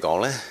我嚟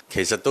講呢，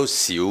其實都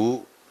少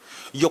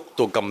喐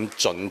到咁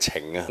盡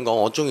情啊！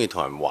我中意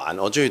同人玩，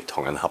我中意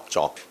同人合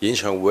作。演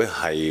唱會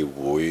係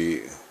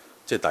會。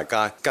即係大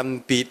家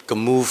跟 beat 個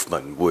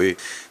movement 會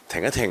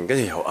停一停，跟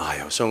住又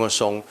鬆一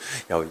鬆，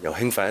又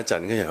興奮一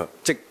陣，跟住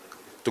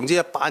總之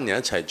一班人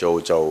一齊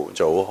做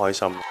就好開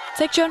心。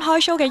即將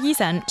開 show 嘅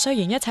Eason 雖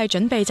然一切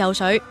準備就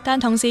緒，但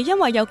同時因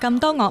為有咁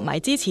多樂迷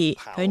支持，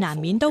佢難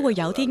免都會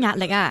有啲壓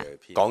力啊！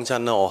講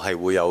真啦，我係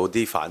會有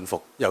啲反覆，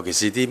尤其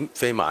是啲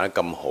飛賣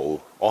得咁好，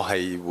我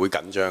係會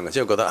緊張嘅，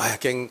即係覺得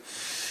驚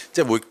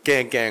即係會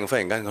驚，忽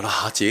然間覺得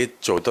自己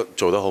做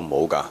得好唔好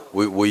㗎？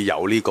會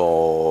有呢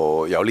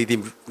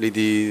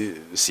啲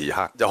時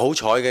刻。就好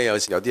彩嘅，有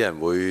時有啲人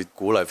會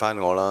鼓勵翻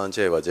我啦，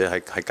即係或者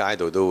喺街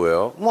度都會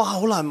有，哇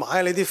好難買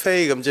啊！呢啲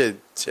飛咁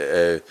即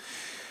係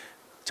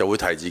就會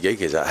提自己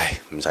其實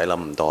唔使諗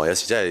咁多。有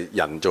時真係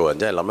人做人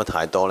真係諗得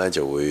太多咧，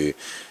就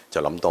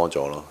諗多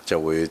咗咯，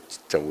就會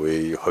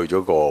去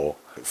咗個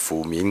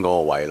負面嗰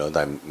個位咯。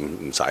但係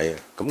唔使嘅。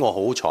咁我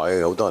好彩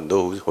嘅，好多人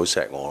都好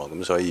錫我咯。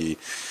咁所以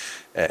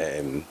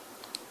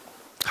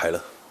係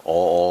咯，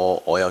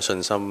我有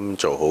信心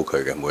做好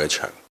佢嘅每一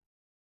場。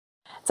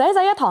仔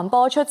仔一堂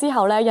播出之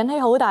後咧，引起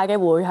好大嘅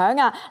迴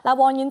響啊！嗱，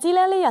黃妍之呢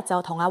日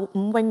就同阿伍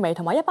詠薇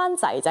同埋一班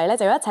仔仔咧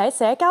就一齊喺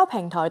社交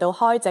平台度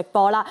開直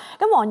播啦。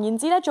咁黃妍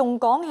之咧仲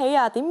講起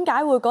啊，點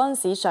解會嗰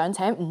陣時想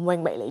請伍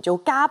詠薇嚟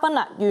做嘉賓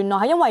啊？原來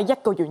係因為一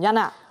個原因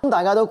啊！咁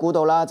大家都估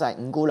到啦，就係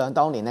伍姑娘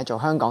當年咧做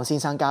香港先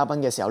生嘉賓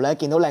嘅時候咧，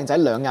見到靚仔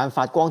兩眼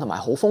發光同埋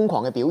好瘋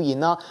狂嘅表現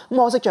啦。咁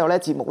可惜最後咧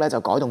節目咧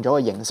就改動咗個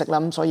形式啦，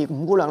咁所以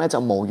伍姑娘咧就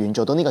無緣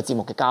做到呢個節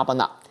目嘅嘉賓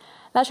啦。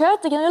嗱，除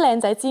咗見到靚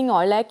仔之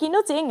外咧，見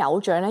到自己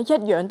偶像咧一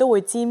樣都會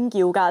尖叫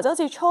㗎，就好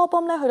似初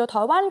泵咧去到台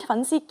灣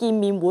粉絲見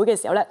面會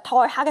嘅時候咧，台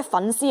下嘅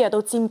粉絲啊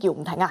都尖叫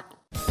唔停啊！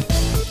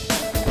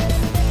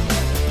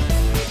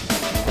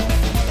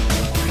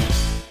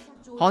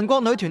韓國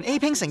女團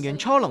A-Pink 成員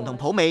初龍同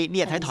普美呢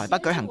日喺台北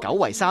舉行久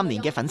違3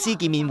年嘅粉絲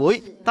見面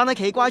會，但係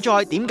奇怪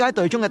在點解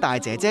隊中嘅大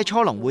姐姐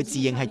初龍會自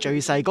認係最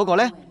細嗰個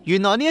呢？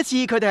原來呢一次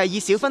佢哋係以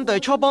小分隊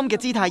初bomb嘅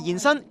姿態現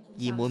身，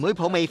而妹妹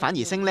普美反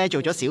而升呢做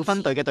咗小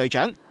分隊嘅隊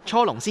長，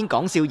初龍先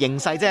講笑認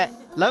細啫。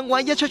兩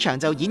位一出場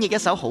就演繹一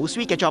首好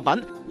sweet 嘅作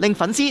品，令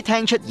粉絲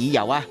聽出耳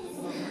油啊！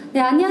네,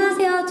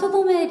 안녕하세요.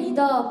 초봄의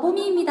리더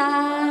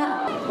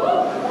뽀미입니다.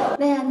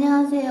 네,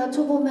 안녕하세요.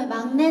 초봄의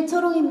막내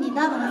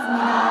초롱입니다.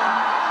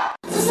 반갑습니다.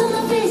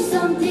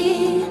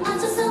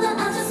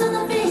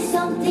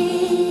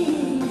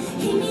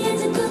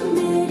 희미해진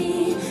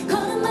꿈들이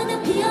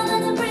걸음마다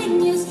피어나는 brand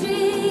new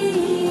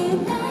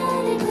stream.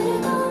 나를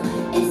부르고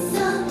있어.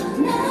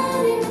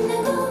 나를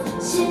만나고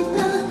싶어.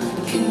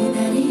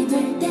 그날이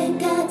될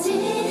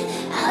때까지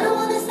I don't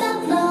wanna stop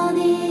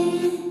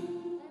running.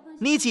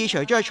 呢次除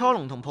咗係初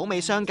龍同普美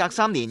相隔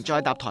3年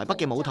再踏台北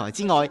嘅舞台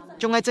之外，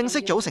仲係正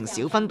式組成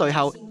小分隊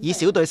後，以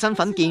小隊身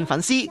份見粉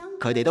絲，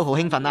佢哋都好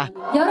興奮啊！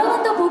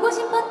 여러분도 보고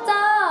싶었죠?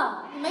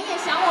 你們也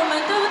想我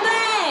們，對不對?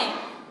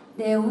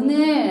 네,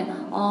 오늘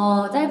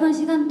짧은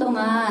시간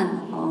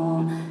동안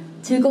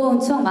즐거운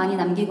추억 많이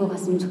남기고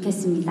갔으면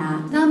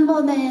좋겠습니다.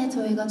 지난번에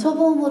저희가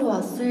초봄으로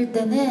왔을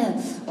때는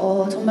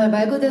정말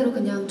말 그대로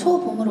그냥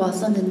초봄으로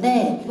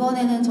왔었는데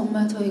이번에는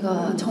정말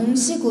저희가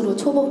정식으로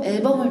초봄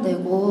앨범을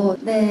내고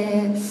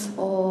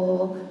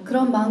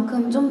그런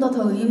만큼 좀 더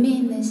의미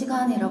있는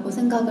시간이라고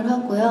생각을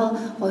하고요.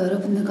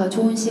 여러분들과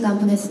좋은 시간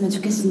보냈으면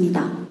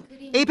좋겠습니다.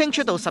 A-Pink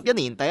出道11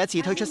年，第一次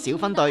推出小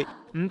分隊，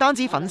唔單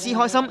止粉絲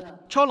開心，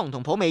初龍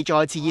同普美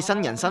再次以新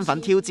人身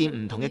份挑戰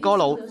唔同嘅歌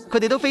路，佢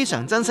哋都非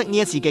常珍惜呢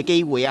一次嘅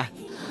機會啊！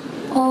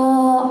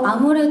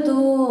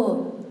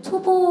 아무래도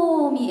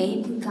초봄이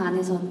에이핑크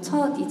안에서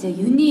첫 이제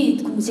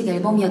유닛 공식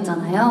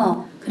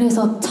앨범이었잖아요.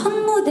 그래서 첫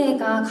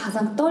무대가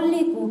가장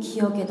떨리고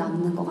기억에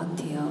남는 것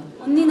같아요.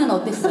 언니는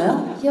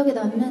어땠어요? 기억에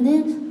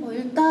남는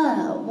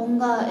일단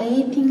뭔가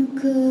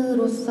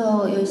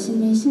에이핑크로서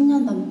열심히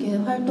 10년 넘게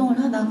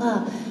활동을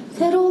하다가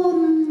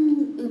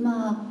새로운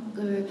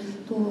음악을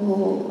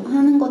또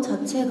하는 것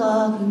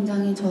자체가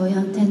굉장히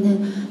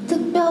저희한테는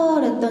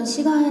특별했던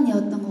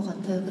시간이었던 것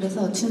같아요.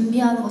 그래서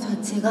준비하는 것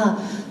자체가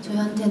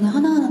저희한테는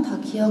하나하나 다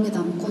기억에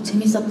남고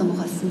재밌었던 것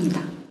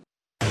같습니다.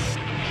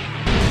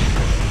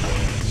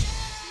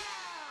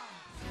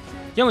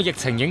 因為疫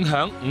情影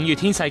響，5月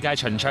天世界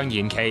巡唱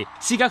延期，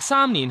事隔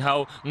3年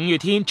後，5月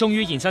天終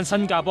於現身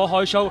新加坡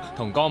開 show，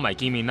 同歌迷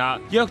見面啦。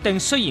約定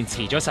雖然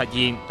遲咗實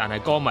現，但係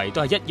歌迷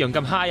都係一樣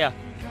咁 high 啊！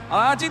好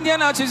啦，今天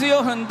呢，其實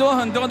有很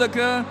多的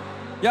歌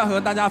要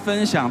和大家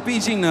分享，畢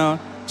竟呢，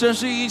這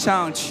是一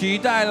場期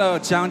待了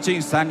將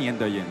近3年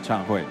的演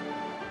唱會。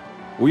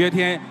5月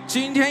天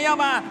今天要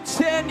把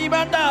欠你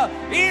們的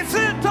一次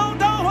統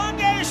統還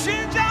給新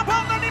加坡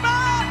的你們。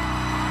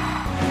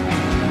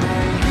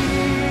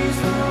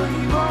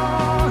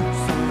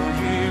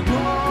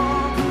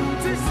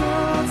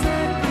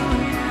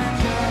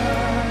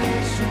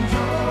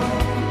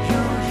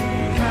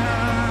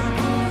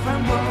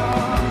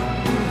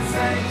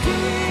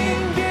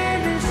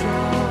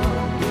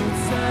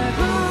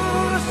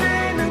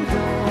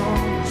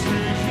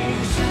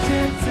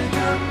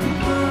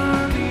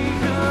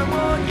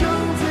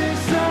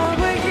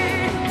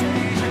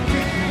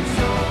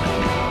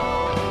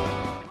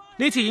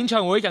呢次演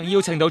唱會更邀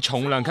請到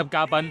重量級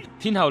嘉賓，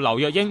天后劉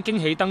若英驚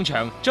喜登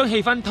場，將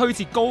氣氛推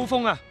至高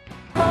峰啊！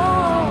後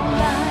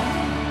來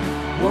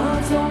我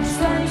總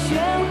算學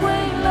會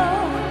了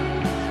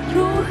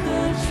如何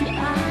去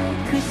愛，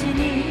可惜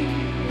你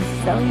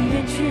早已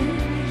遠去，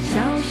消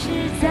失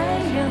在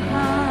人海。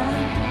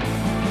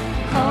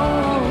後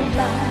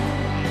來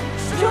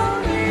終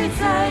於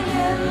在眼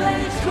淚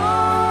中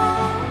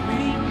明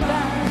白，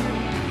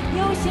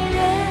有些人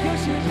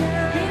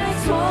一旦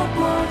錯過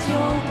就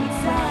不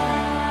再。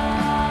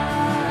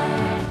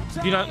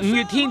原來5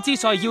月天之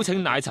所以邀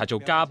請奶茶做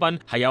嘉賓，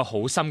係有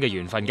好深嘅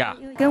緣分㗎。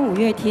跟5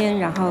月天，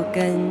然後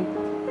跟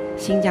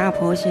新加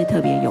坡是特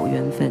別有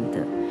緣分的，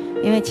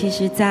因為其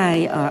實在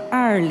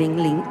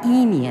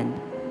2001年，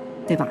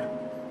對吧？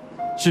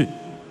是。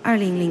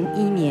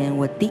2001年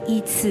我第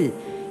一次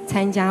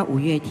參加5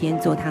月天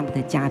做他們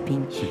的嘉賓，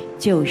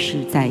就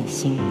是在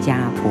新加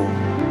坡。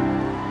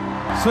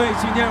所以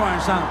今天晚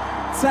上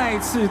再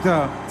次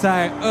的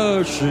在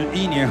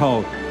21年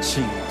後，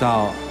請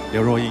到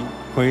劉若英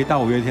回到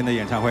5月天的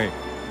演唱會，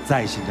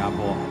在新加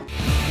坡。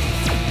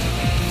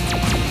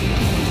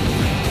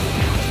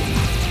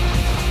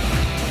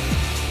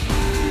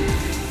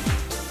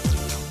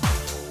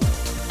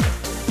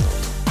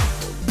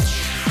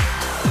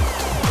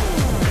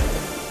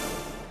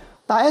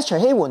大 S 徐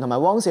熙媛同埋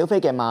汪小菲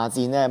嘅罵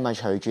戰呢，咪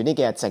隨住呢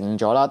幾日靜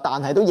咗啦，但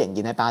係都仍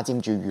然係霸佔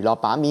住娛樂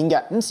版面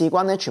嘅。咁事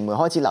關呢，傳媒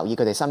開始留意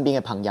佢哋身邊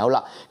嘅朋友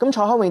啦。咁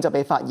蔡康永就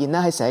被發現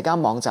呢喺社交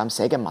網站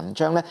寫嘅文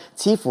章呢，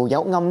似乎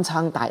有暗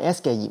撐大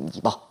S 嘅嫌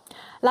疑噃。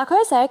嗱，佢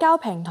喺社交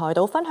平台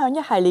度分享一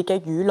系列嘅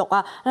語錄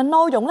啊，內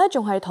容咧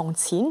仲係同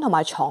錢同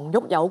埋床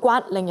褥有關，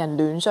令人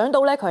聯想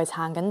到咧佢係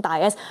撐緊大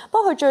S。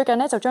不過佢最近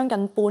咧就將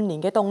近半年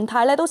嘅動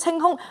態咧都清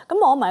空，咁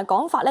網民嘅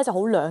講法咧就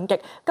好兩極。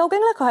究竟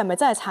咧佢係咪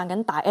真係撐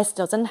緊大 S，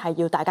 就真係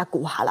要大家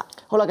估下啦。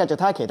好啦，繼續睇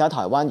下其他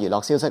台灣娛樂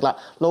消息啦。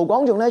盧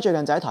廣仲咧最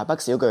近就喺台北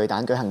小巨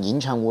蛋舉行演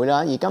唱會啦，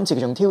而今次佢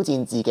仲挑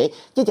戰自己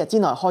一日之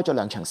內開咗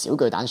2場小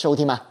巨蛋 show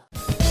添啊！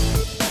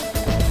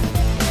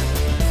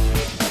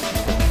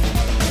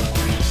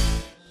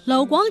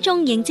盧廣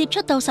仲迎接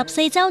出道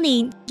14週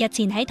年，日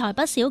前喺台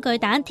北小巨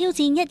蛋挑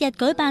戰一日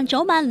舉辦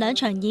早晚2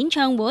場演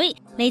唱會，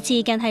呢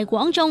次更係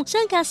廣仲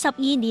相隔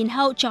12年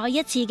後再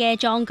一次嘅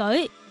壯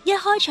舉。一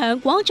開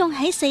場，廣仲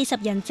喺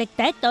40人直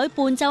笛隊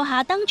伴奏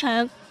下登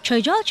場，除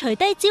咗除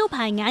低招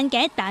牌眼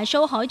鏡大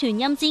show 海豚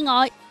音之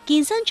外，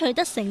健身取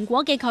得成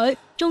果嘅佢，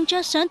仲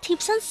着上貼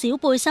身小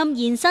背心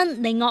現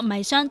身，令樂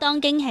迷相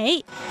當驚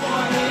喜。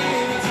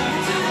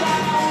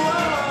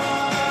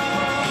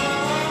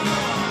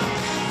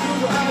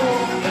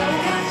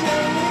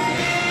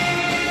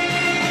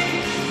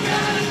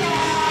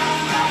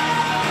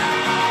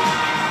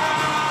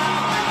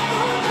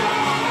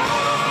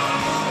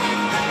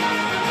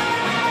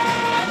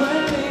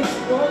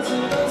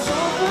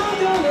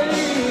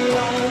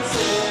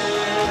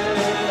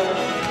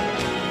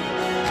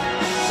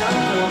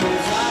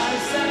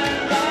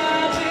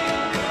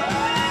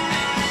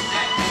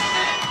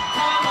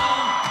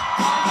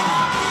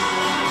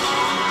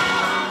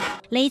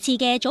呢次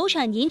嘅早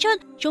場演出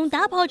仲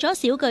打破咗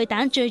小巨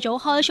蛋最早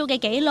開 show 嘅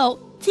紀錄，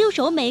朝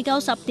早未夠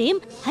10點，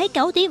喺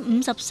9點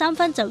53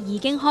分就已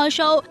經開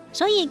show，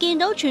所以見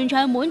到全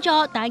場滿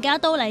座，大家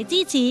都嚟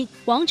支持，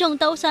廣眾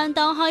都相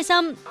當開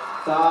心。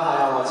大家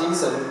還好嗎？精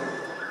神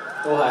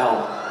都還好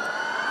嗎？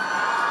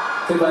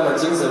可以把你們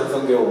精神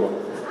分給我嗎？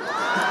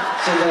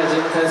現在已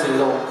經開始有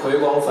種回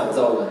光返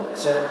照的，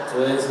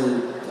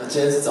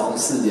今天是早上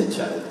4點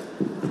起來的。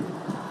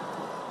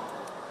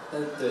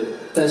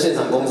但現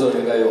場工作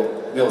人員應該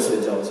沒有睡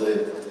覺，所以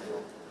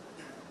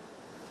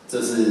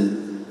這是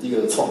一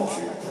個創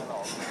舉，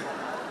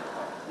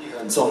一個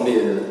很壯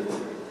烈的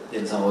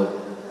演唱會，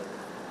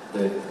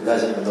對，很開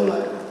心你們都來，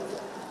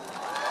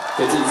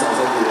給自己掌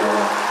聲鼓勵。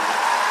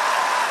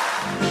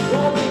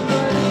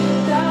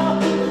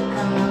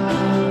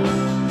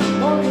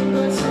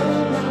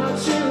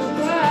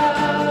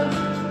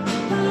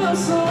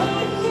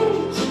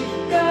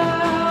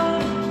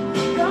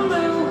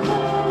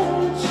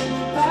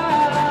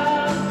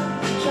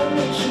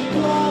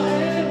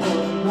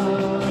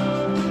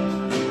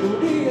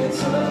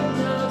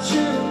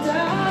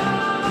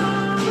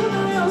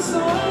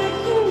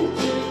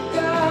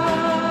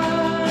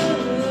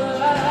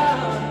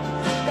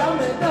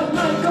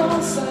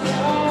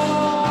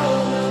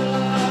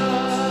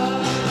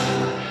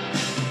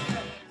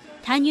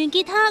彈完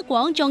吉他，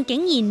廣仲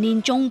竟然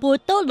連重撥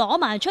都攞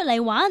埋出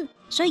嚟玩，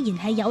雖然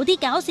係有啲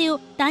搞笑，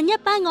但一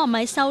班樂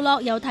迷受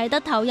落又睇得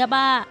投入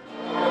啊！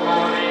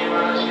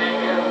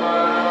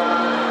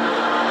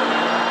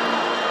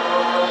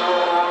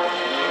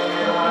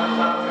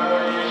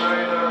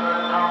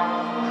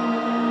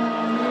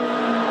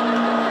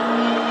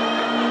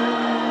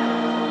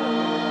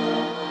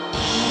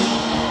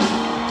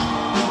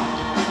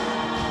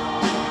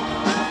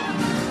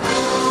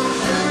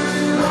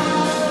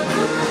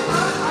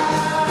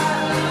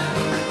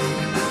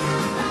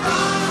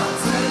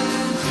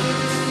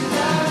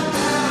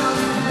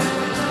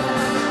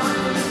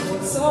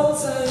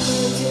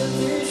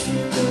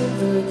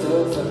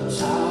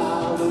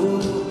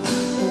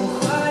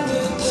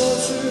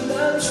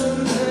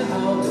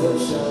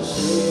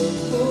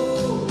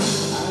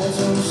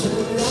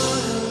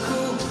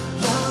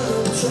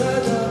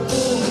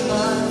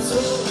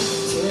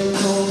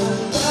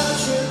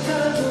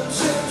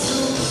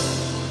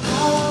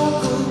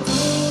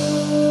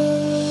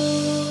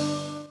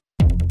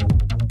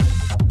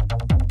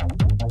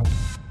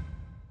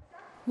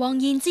黃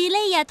妍智呢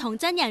日同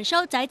真人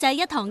show 仔仔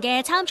一堂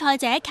嘅參賽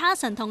者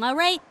Carson 同阿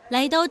Ray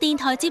嚟到電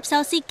台接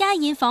受薛家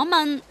燕訪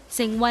問，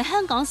成為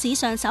香港史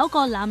上首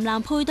個男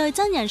男配對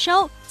真人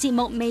show。節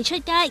目未出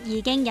街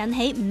已經引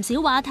起唔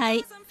少話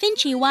題。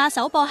Finch 話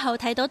首播後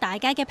睇到大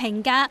家嘅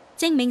評價，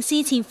證明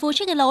事前付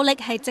出嘅努力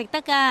係值得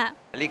㗎。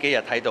呢幾日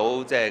睇到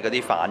即係嗰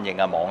啲反應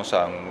啊，網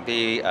上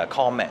啲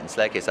comments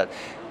咧，其實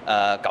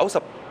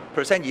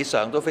90% 以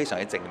上都非常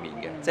之正面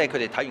嘅，即係佢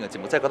哋睇完個節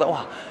目，即係覺得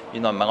哇，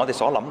原來唔係我哋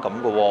所諗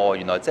咁嘅喎，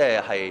原來即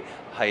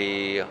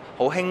係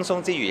好輕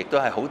鬆之餘，亦都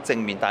係好正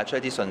面帶出一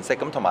啲信息。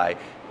咁同埋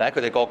佢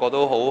哋個個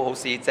都好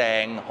市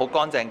正，好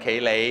乾淨企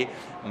理，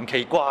唔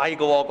奇怪嘅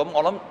喎。咁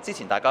我諗之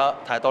前大家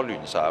太多聯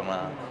想啦，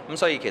咁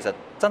所以其實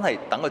真係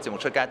等個節目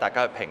出街，大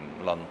家去評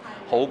論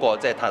好過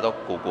即係太多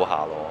估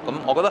下咯。咁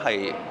我覺得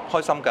係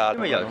開心㗎，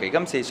因為尤其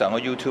今次上咗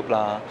YouTube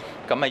啦，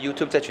咁啊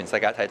YouTube 即係全世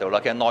界睇到啦。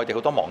其實內地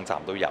好多網站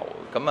都有，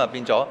咁啊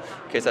變咗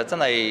其實真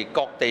係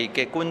各地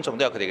嘅觀眾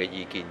都有佢哋嘅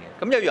意見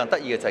嘅。咁有一樣得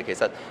意嘅就係其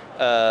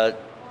實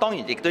當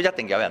然亦都一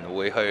定有人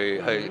會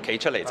去企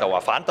出嚟就話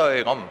反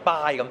對，我唔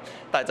buy 咁，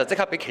但係就即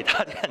刻俾其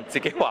他啲人自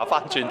己話翻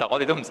轉頭，我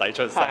哋都唔使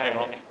出聲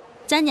咯。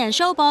真人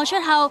show 播出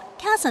後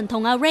 ，Carson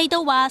同阿 Ray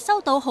都話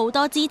收到好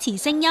多支持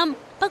聲音，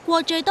不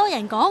過最多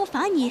人講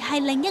反而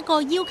係另一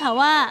個要求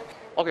啊。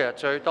我其實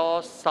最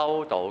多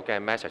收到嘅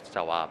message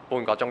就話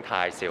半個鐘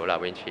太少啦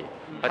 ，Vinci。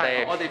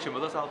我哋全部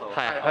都收到。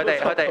係，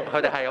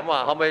佢哋係咁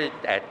話，可唔可以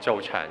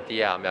做長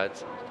啲啊？咁樣，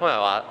通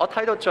常話我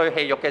睇到最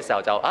戲肉嘅時候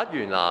就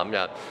完啦咁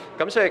樣。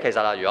咁所以其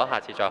實如果下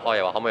次再開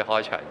嘅話，可唔可以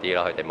開長啲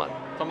啦？佢哋問。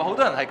同埋好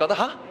多人係覺得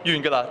完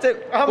㗎啦，即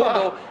係估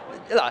到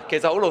嗱，其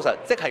實好老實，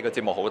即係個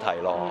節目好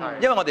睇咯，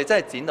因為我哋真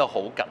係剪到好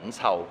緊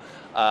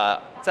湊，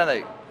真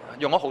係。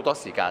用咗好多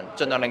時間，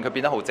盡量令佢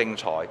變得好精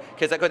彩。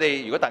其實佢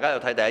哋如果大家有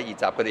睇第一2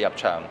集，佢哋入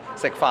場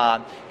食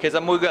飯，其實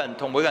每個人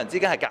同每個人之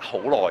間係隔好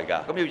耐㗎。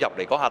咁要入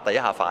嚟嗰下第一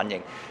下反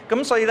應，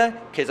咁所以呢，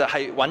其實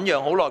係醖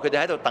釀好耐。佢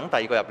哋喺度等第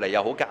二個入嚟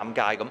又好尷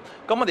尬咁。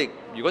咁我哋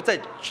如果真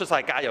係出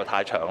晒街又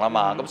太長啦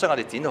嘛，咁所以我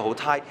哋剪到好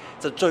tight，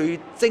就最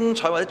精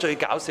彩或者最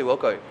搞笑嗰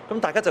句，咁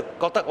大家就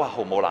覺得哇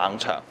毫無冷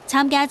場。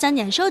參加真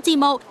人 show 節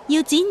目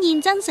要展現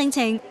真性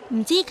情，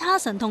唔知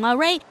Carson 同阿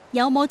Ray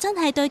有冇真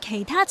係對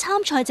其他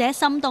參賽者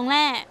心動呢？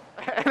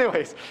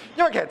 Anyways，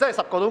 因為其實真係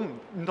10個都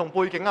唔同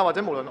背景啊，或者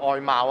無論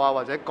外貌啊，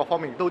或者各方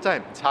面都真係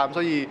唔差，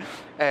所以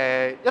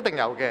一定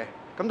有嘅。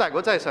咁但係如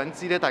果真係想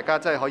知咧，大家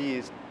真係可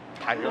以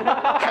睇咯，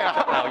係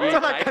啊，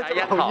真係繼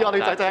續留意我哋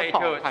仔仔一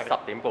堂10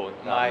點半，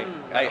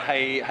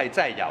係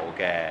真係有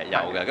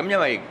嘅。咁因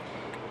為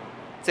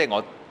即係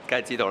我梗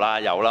係知道啦，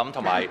有啦。咁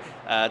同埋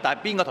但係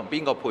邊個同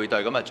邊個配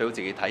對咁啊，最好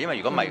自己睇。因為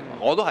如果唔係，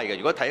我都係嘅。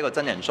如果睇一個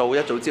真人 show，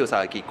一早知道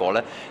晒嘅結果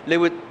咧，你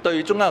會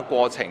對中間嘅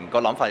過程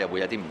個諗法又會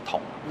有啲唔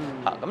同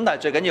嚇。咁但係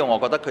最緊要，我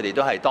覺得佢哋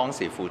都係當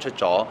時付出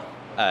咗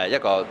一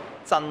個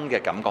真嘅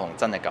感覺同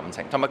真嘅感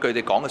情，同埋佢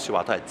哋講嘅説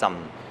話都係真，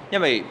因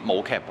為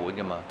冇劇本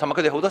噶嘛。同埋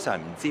佢哋好多時候係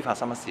唔知發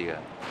生乜事嘅，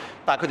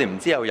但係佢哋唔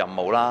知有任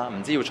務啦，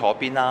唔知要坐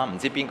邊啦，唔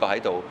知邊個喺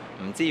度，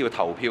唔知要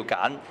投票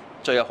揀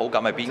最有好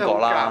感係邊個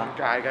啦？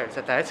尷尬嘅，其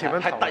實第一次咁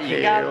樣係突然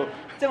間，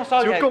即係我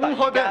所以要公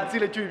開俾人知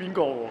你中意邊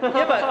個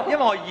喎。因為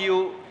我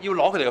要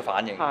攞佢哋嘅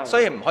反應，所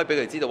以唔可以俾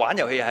佢哋知道。玩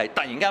遊戲係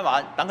突然間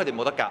玩，等佢哋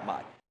冇得夾埋。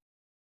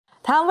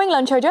譚詠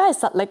麟除咗係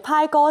實力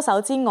派歌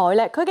手之外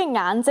咧，佢嘅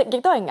顏值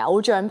亦都係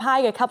偶像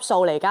派嘅級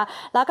數嚟㗎。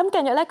嗱，咁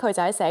近日咧，佢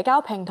就喺社交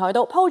平台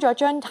度 po 咗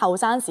張後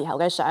生時候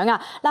嘅相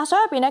啊。嗱，相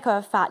入邊咧，佢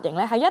嘅髮型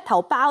咧係一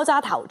頭爆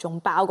炸頭，仲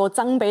爆過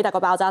曾比特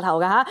個爆炸頭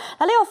㗎嚇。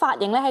嗱，呢個髮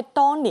型咧係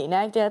當年咧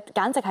嘅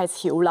簡直係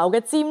潮流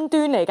嘅尖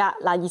端嚟㗎。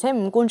嗱，而且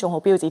五官仲好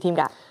標緻添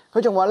㗎。佢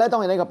仲話咧，當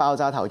然呢個爆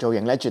炸頭造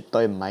型咧，絕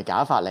對唔係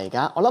假髮嚟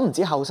㗎。我諗唔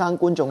止後生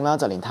觀眾啦，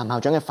就連譚校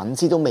長嘅粉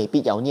絲都未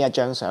必有呢一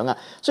張相啊。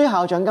所以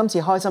校長今次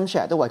開心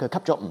share 都為佢吸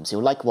咗唔少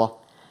like 喎。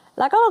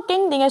嗱，嗰個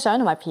經典嘅相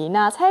同埋片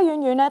啊，車婉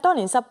婉咧當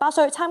年18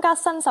歲參加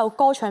新秀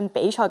歌唱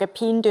比賽嘅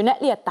片段咧，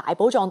呢日大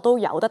寶藏都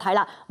有得睇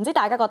啦。唔知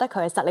大家覺得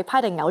佢係實力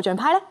派定偶像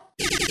派呢？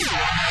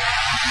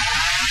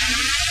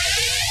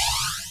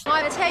我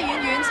係車婉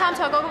婉，參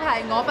賽歌曲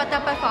係《我不得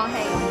不放棄》。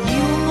要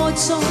我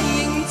再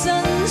認真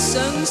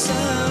想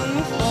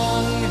放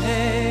棄。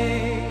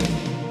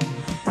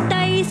第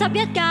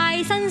11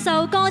屆新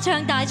秀歌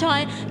唱大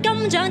賽金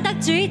獎得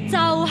主就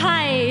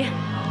係、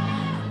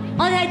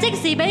我哋係即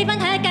時俾分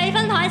睇下計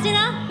分牌先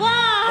啦。哇！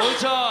冇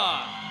錯，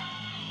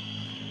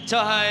就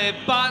係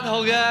8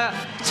號嘅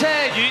車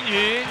婉婉。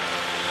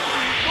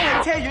恭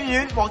喜車婉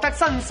婉獲得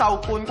新秀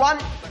冠軍。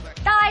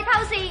大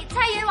透視，車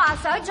婉話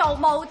想做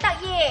模特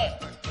兒。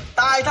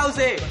大透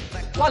視，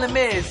關你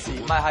咩事？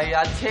咪係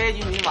啊，車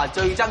婉婉話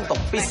最憎讀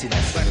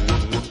business。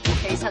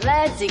其實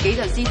咧，自己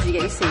就知自己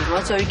事，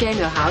我最驚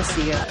就考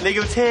試㗎啦。你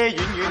叫車婉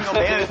婉個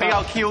名比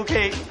較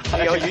QK，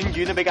 有婉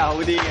婉都比較好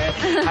啲嘅。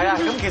係啊，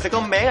咁其實個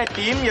名係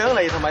點樣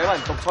嚟，同埋有冇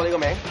人讀錯你個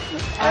名？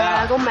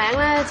個名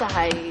咧就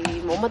係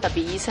冇乜特別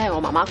意思，係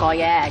我媽媽改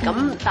嘅。咁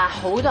但係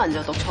好多人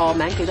就讀錯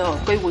名，叫做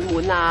居婉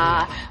婉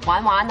啊、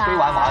玩玩啊。居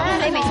玩玩。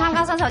你未參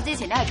加新秀之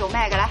前咧係做咩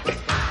嘅咧？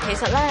其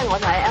實咧，我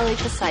就喺 LA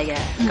出世嘅，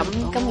咁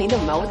今年都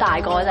唔係好大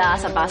個咋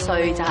，18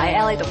歲就喺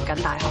LA 讀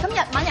緊大學。咁日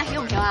文又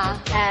曉唔曉啊？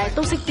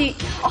都識啲。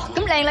哦，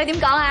咁靚女點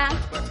講啊？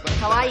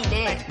卡哇伊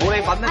啲。冇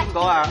你份咩點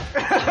講啊？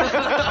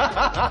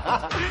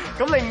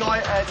咁另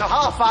外就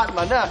考下法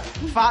文啊，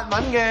法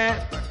文嘅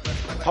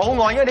肚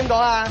餓應該點講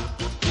啊？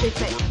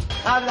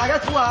大家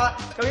估下，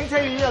究竟車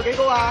婉婉有幾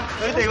高啊？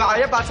佢哋話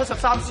係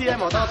173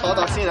 cm， 等我度一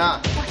度先啊。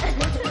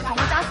我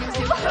揸少少。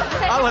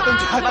我對唔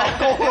住，係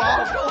高啊！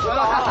高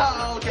啊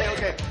 ！OK。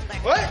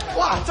喂，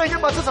哇，真係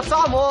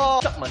173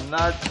喎！質問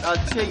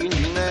車婉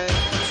婉咧，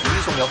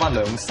煮餸有翻2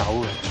手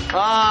嘅。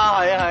啊，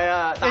係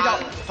啊。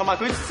同埋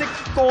佢識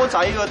歌仔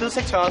㗎，都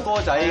識唱下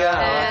歌仔㗎。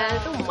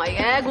都唔係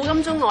嘅，古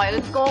今中外嘅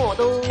歌我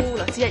都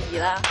略知一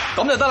二啦。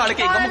咁就得啦，你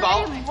既然咁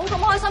講。唔好咁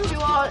開心住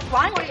喎，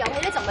玩我哋遊戲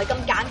咧就唔係咁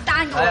簡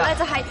單嘅喎咧，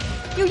就係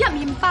要一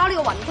面包呢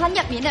個雲吞，一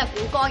面咧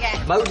估歌嘅。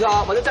冇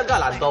錯，為咗增加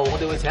難度，我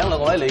哋會請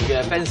兩位你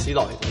嘅 fans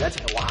落嚟同你一齊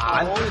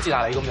玩，好似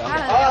下你咁樣。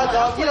就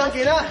呢兩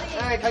件啦，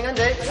近緊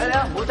地，嚟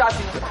啦，唔好揸線，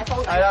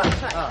係啦，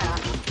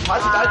下一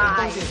次打啲電風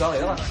扇上嚟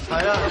啊嘛，係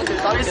啦，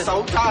打啲手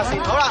揸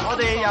線。好啦，我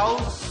哋有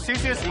少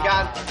少時間，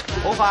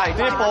好快。佢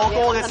啲播歌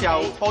嘅時候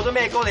播咗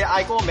咩歌，你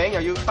嗌歌名又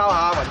要包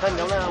下雲吞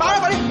咁啦。快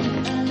啲！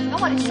咁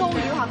我哋騷擾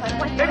下佢，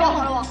喂，咩歌？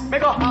咩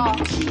歌？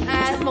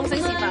夢醒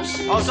時分。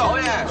好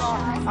嘅。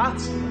嚇！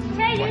車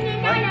婉婉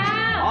加油！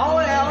好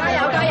嘅，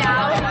加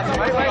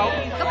油！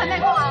咁係咩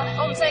歌啊？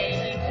我唔識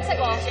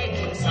喎。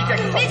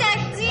呢隻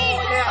知，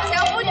有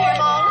歡如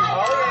夢。好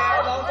嘅，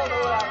講得到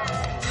啦。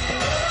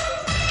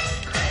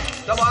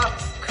有冇啊？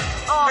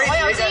我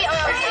又知。好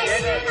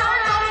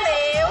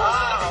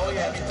嘅，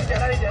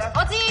呢隻啦。我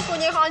知半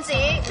夜漢子。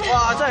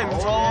哇，真係唔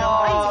錯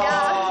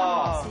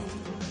啊！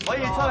可以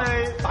出去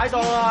擺檔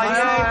啦，已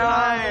經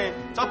係。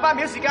就5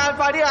秒時間，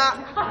快啲啦！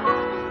咁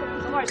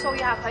我哋騷擾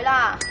下佢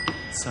啦。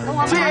車婉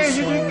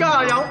婉加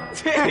油！車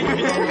婉婉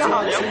加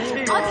油！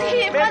我知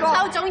分手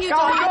總要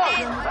做一啲。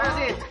睇下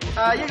先，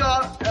呢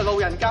個路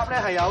人甲咧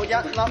係有1粒、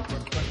2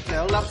粒、3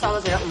粒、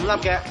4粒、5粒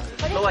嘅。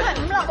都係5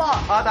粒喎。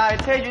但係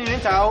車婉婉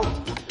就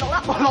有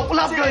6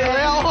粒嘅你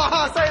啊！哇，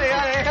犀利啊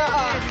你啊！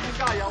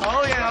加油！好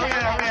嘢！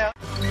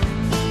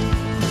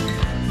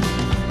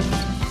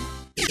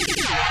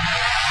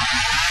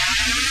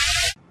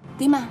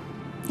點啊？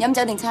飲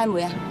酒定猜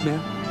枚啊？咩啊？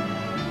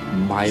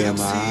唔係啊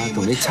嘛，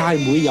同你猜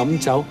枚飲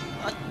酒，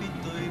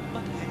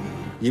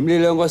嫌你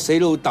兩個死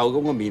老豆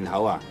咁嘅面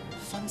口啊！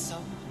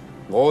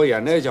我個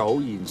人咧就好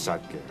現實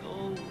嘅，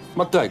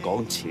乜都係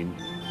講錢。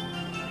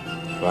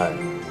喂，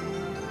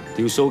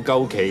條數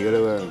夠期㗎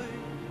啦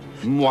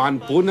喎，唔還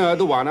本啊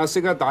都還下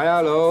息啊，大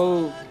家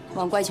佬。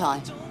黃貴財，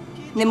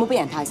你冇俾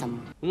人太甚。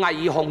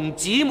霓虹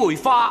姊妹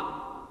花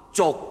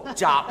續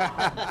集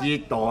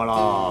折墮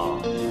啦！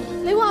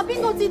你話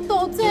邊個折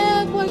墮啫，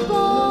貴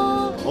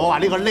哥？我話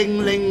呢個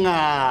玲玲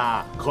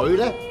啊，佢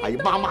咧係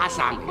媽媽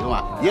生嚟噶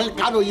嘛，而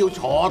家搞到要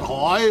坐台。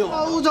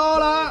冇錯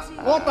啦，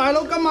我大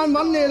佬今晚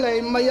揾你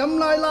嚟唔係飲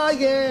奶奶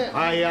嘅。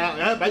係啊，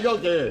俾咗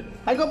住。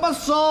係個筆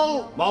數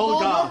冇錯。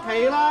過咗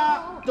期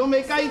啦，仲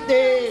未計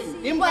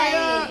掂，點計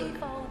啊？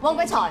黃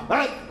貴財，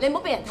你唔好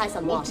俾人太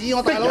甚喎。指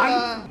我大佬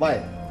啦。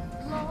喂，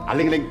阿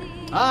玲玲。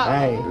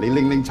唉，你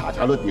拎拎查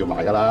查都掉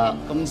埋㗎啦，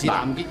咁似藍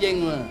潔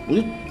瑛啊！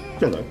咦，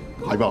真係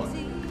係噃！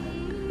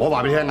我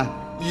話俾你聽啊，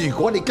如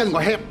果你跟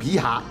我 happy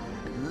下，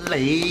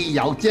你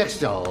有隻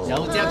數，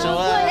有隻數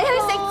啊！你去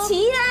食柿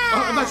啦！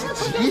唔係食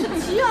柿，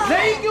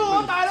你叫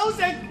我大佬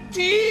食柿？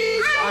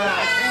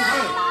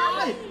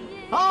喂，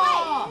放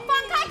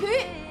開佢！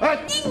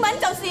英文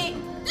就是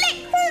力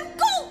去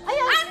高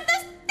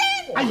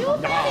，understand？ 哎呀，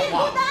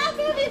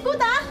估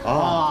打！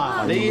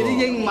哦，你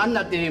啲英文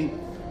啊掂。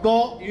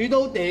國語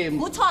都掂，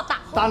不錯的，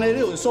但係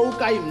呢條數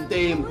計唔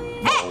掂。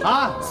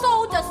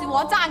數就是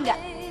我爭嘅，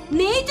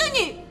你中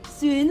意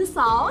選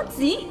手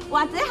指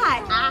或者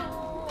係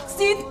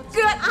選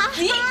腳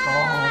趾，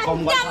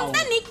任得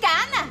你揀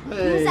啊！唔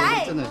使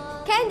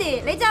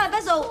 ，Candy， 你揸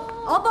筆數，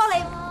我幫你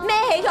孭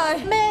起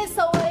佢。咩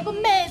數啊？你個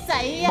咩仔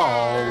啊？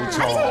冇錯。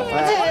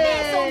我咩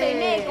數未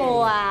孭過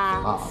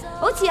啊？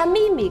好似阿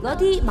咪咪嗰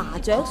啲麻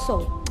雀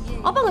數。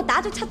我幫佢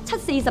打咗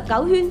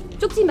749圈，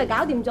足之咪搞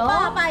掂咗。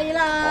巴閉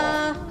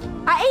啦！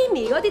阿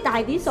Amy 嗰啲大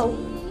啲數，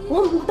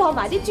我唔當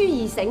埋啲珠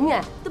兒繩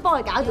嘅，都幫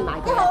佢搞掂埋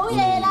佢。好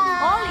嘢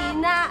啦！我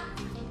連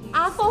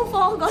阿芳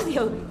芳嗰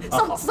條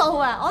縮數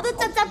啊，我都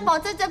側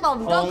膊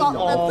唔多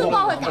覺，都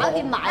幫佢搞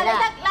掂埋啦。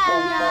得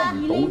啦，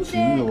唔賭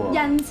錢嘅喎。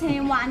人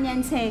情還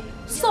人情，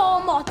數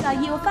目就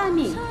要分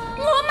明。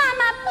我慢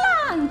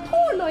慢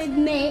拖累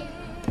你。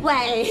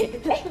喂，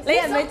你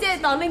係咪即係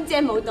當拎姐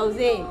冇到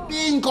先？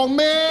邊個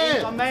咩？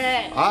邊個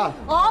咩？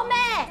我咩？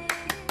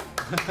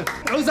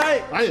老細，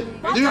係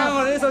點解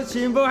我哋啲數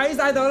全部喺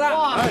晒度啦？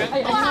哇！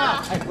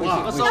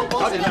個數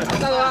搞掂啦，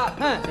得啦，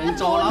成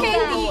座樓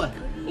都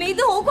你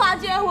都好誇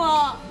張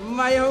喎！唔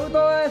係好多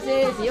啊，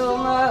些少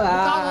咁啦嗱。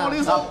交我啲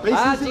數，俾少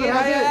少你睇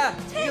啊！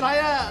你睇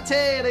啊，車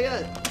嚟嘅。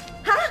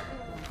嚇！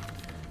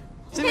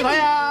先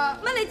睇啊！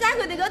乜你爭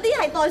佢哋嗰啲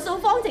係代數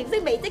方程式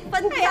微積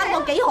分加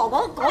個幾何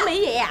嗰味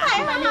嘢啊？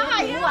係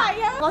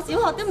啊！我小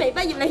學都未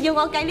畢業，你要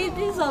我計呢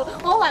啲數，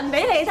我暈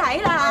俾你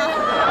睇啦！